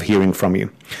love hearing from you.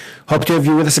 Hope to have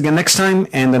you with us again next time,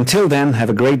 and until then,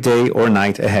 have a great day or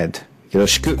night ahead.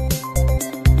 Yoroshiku.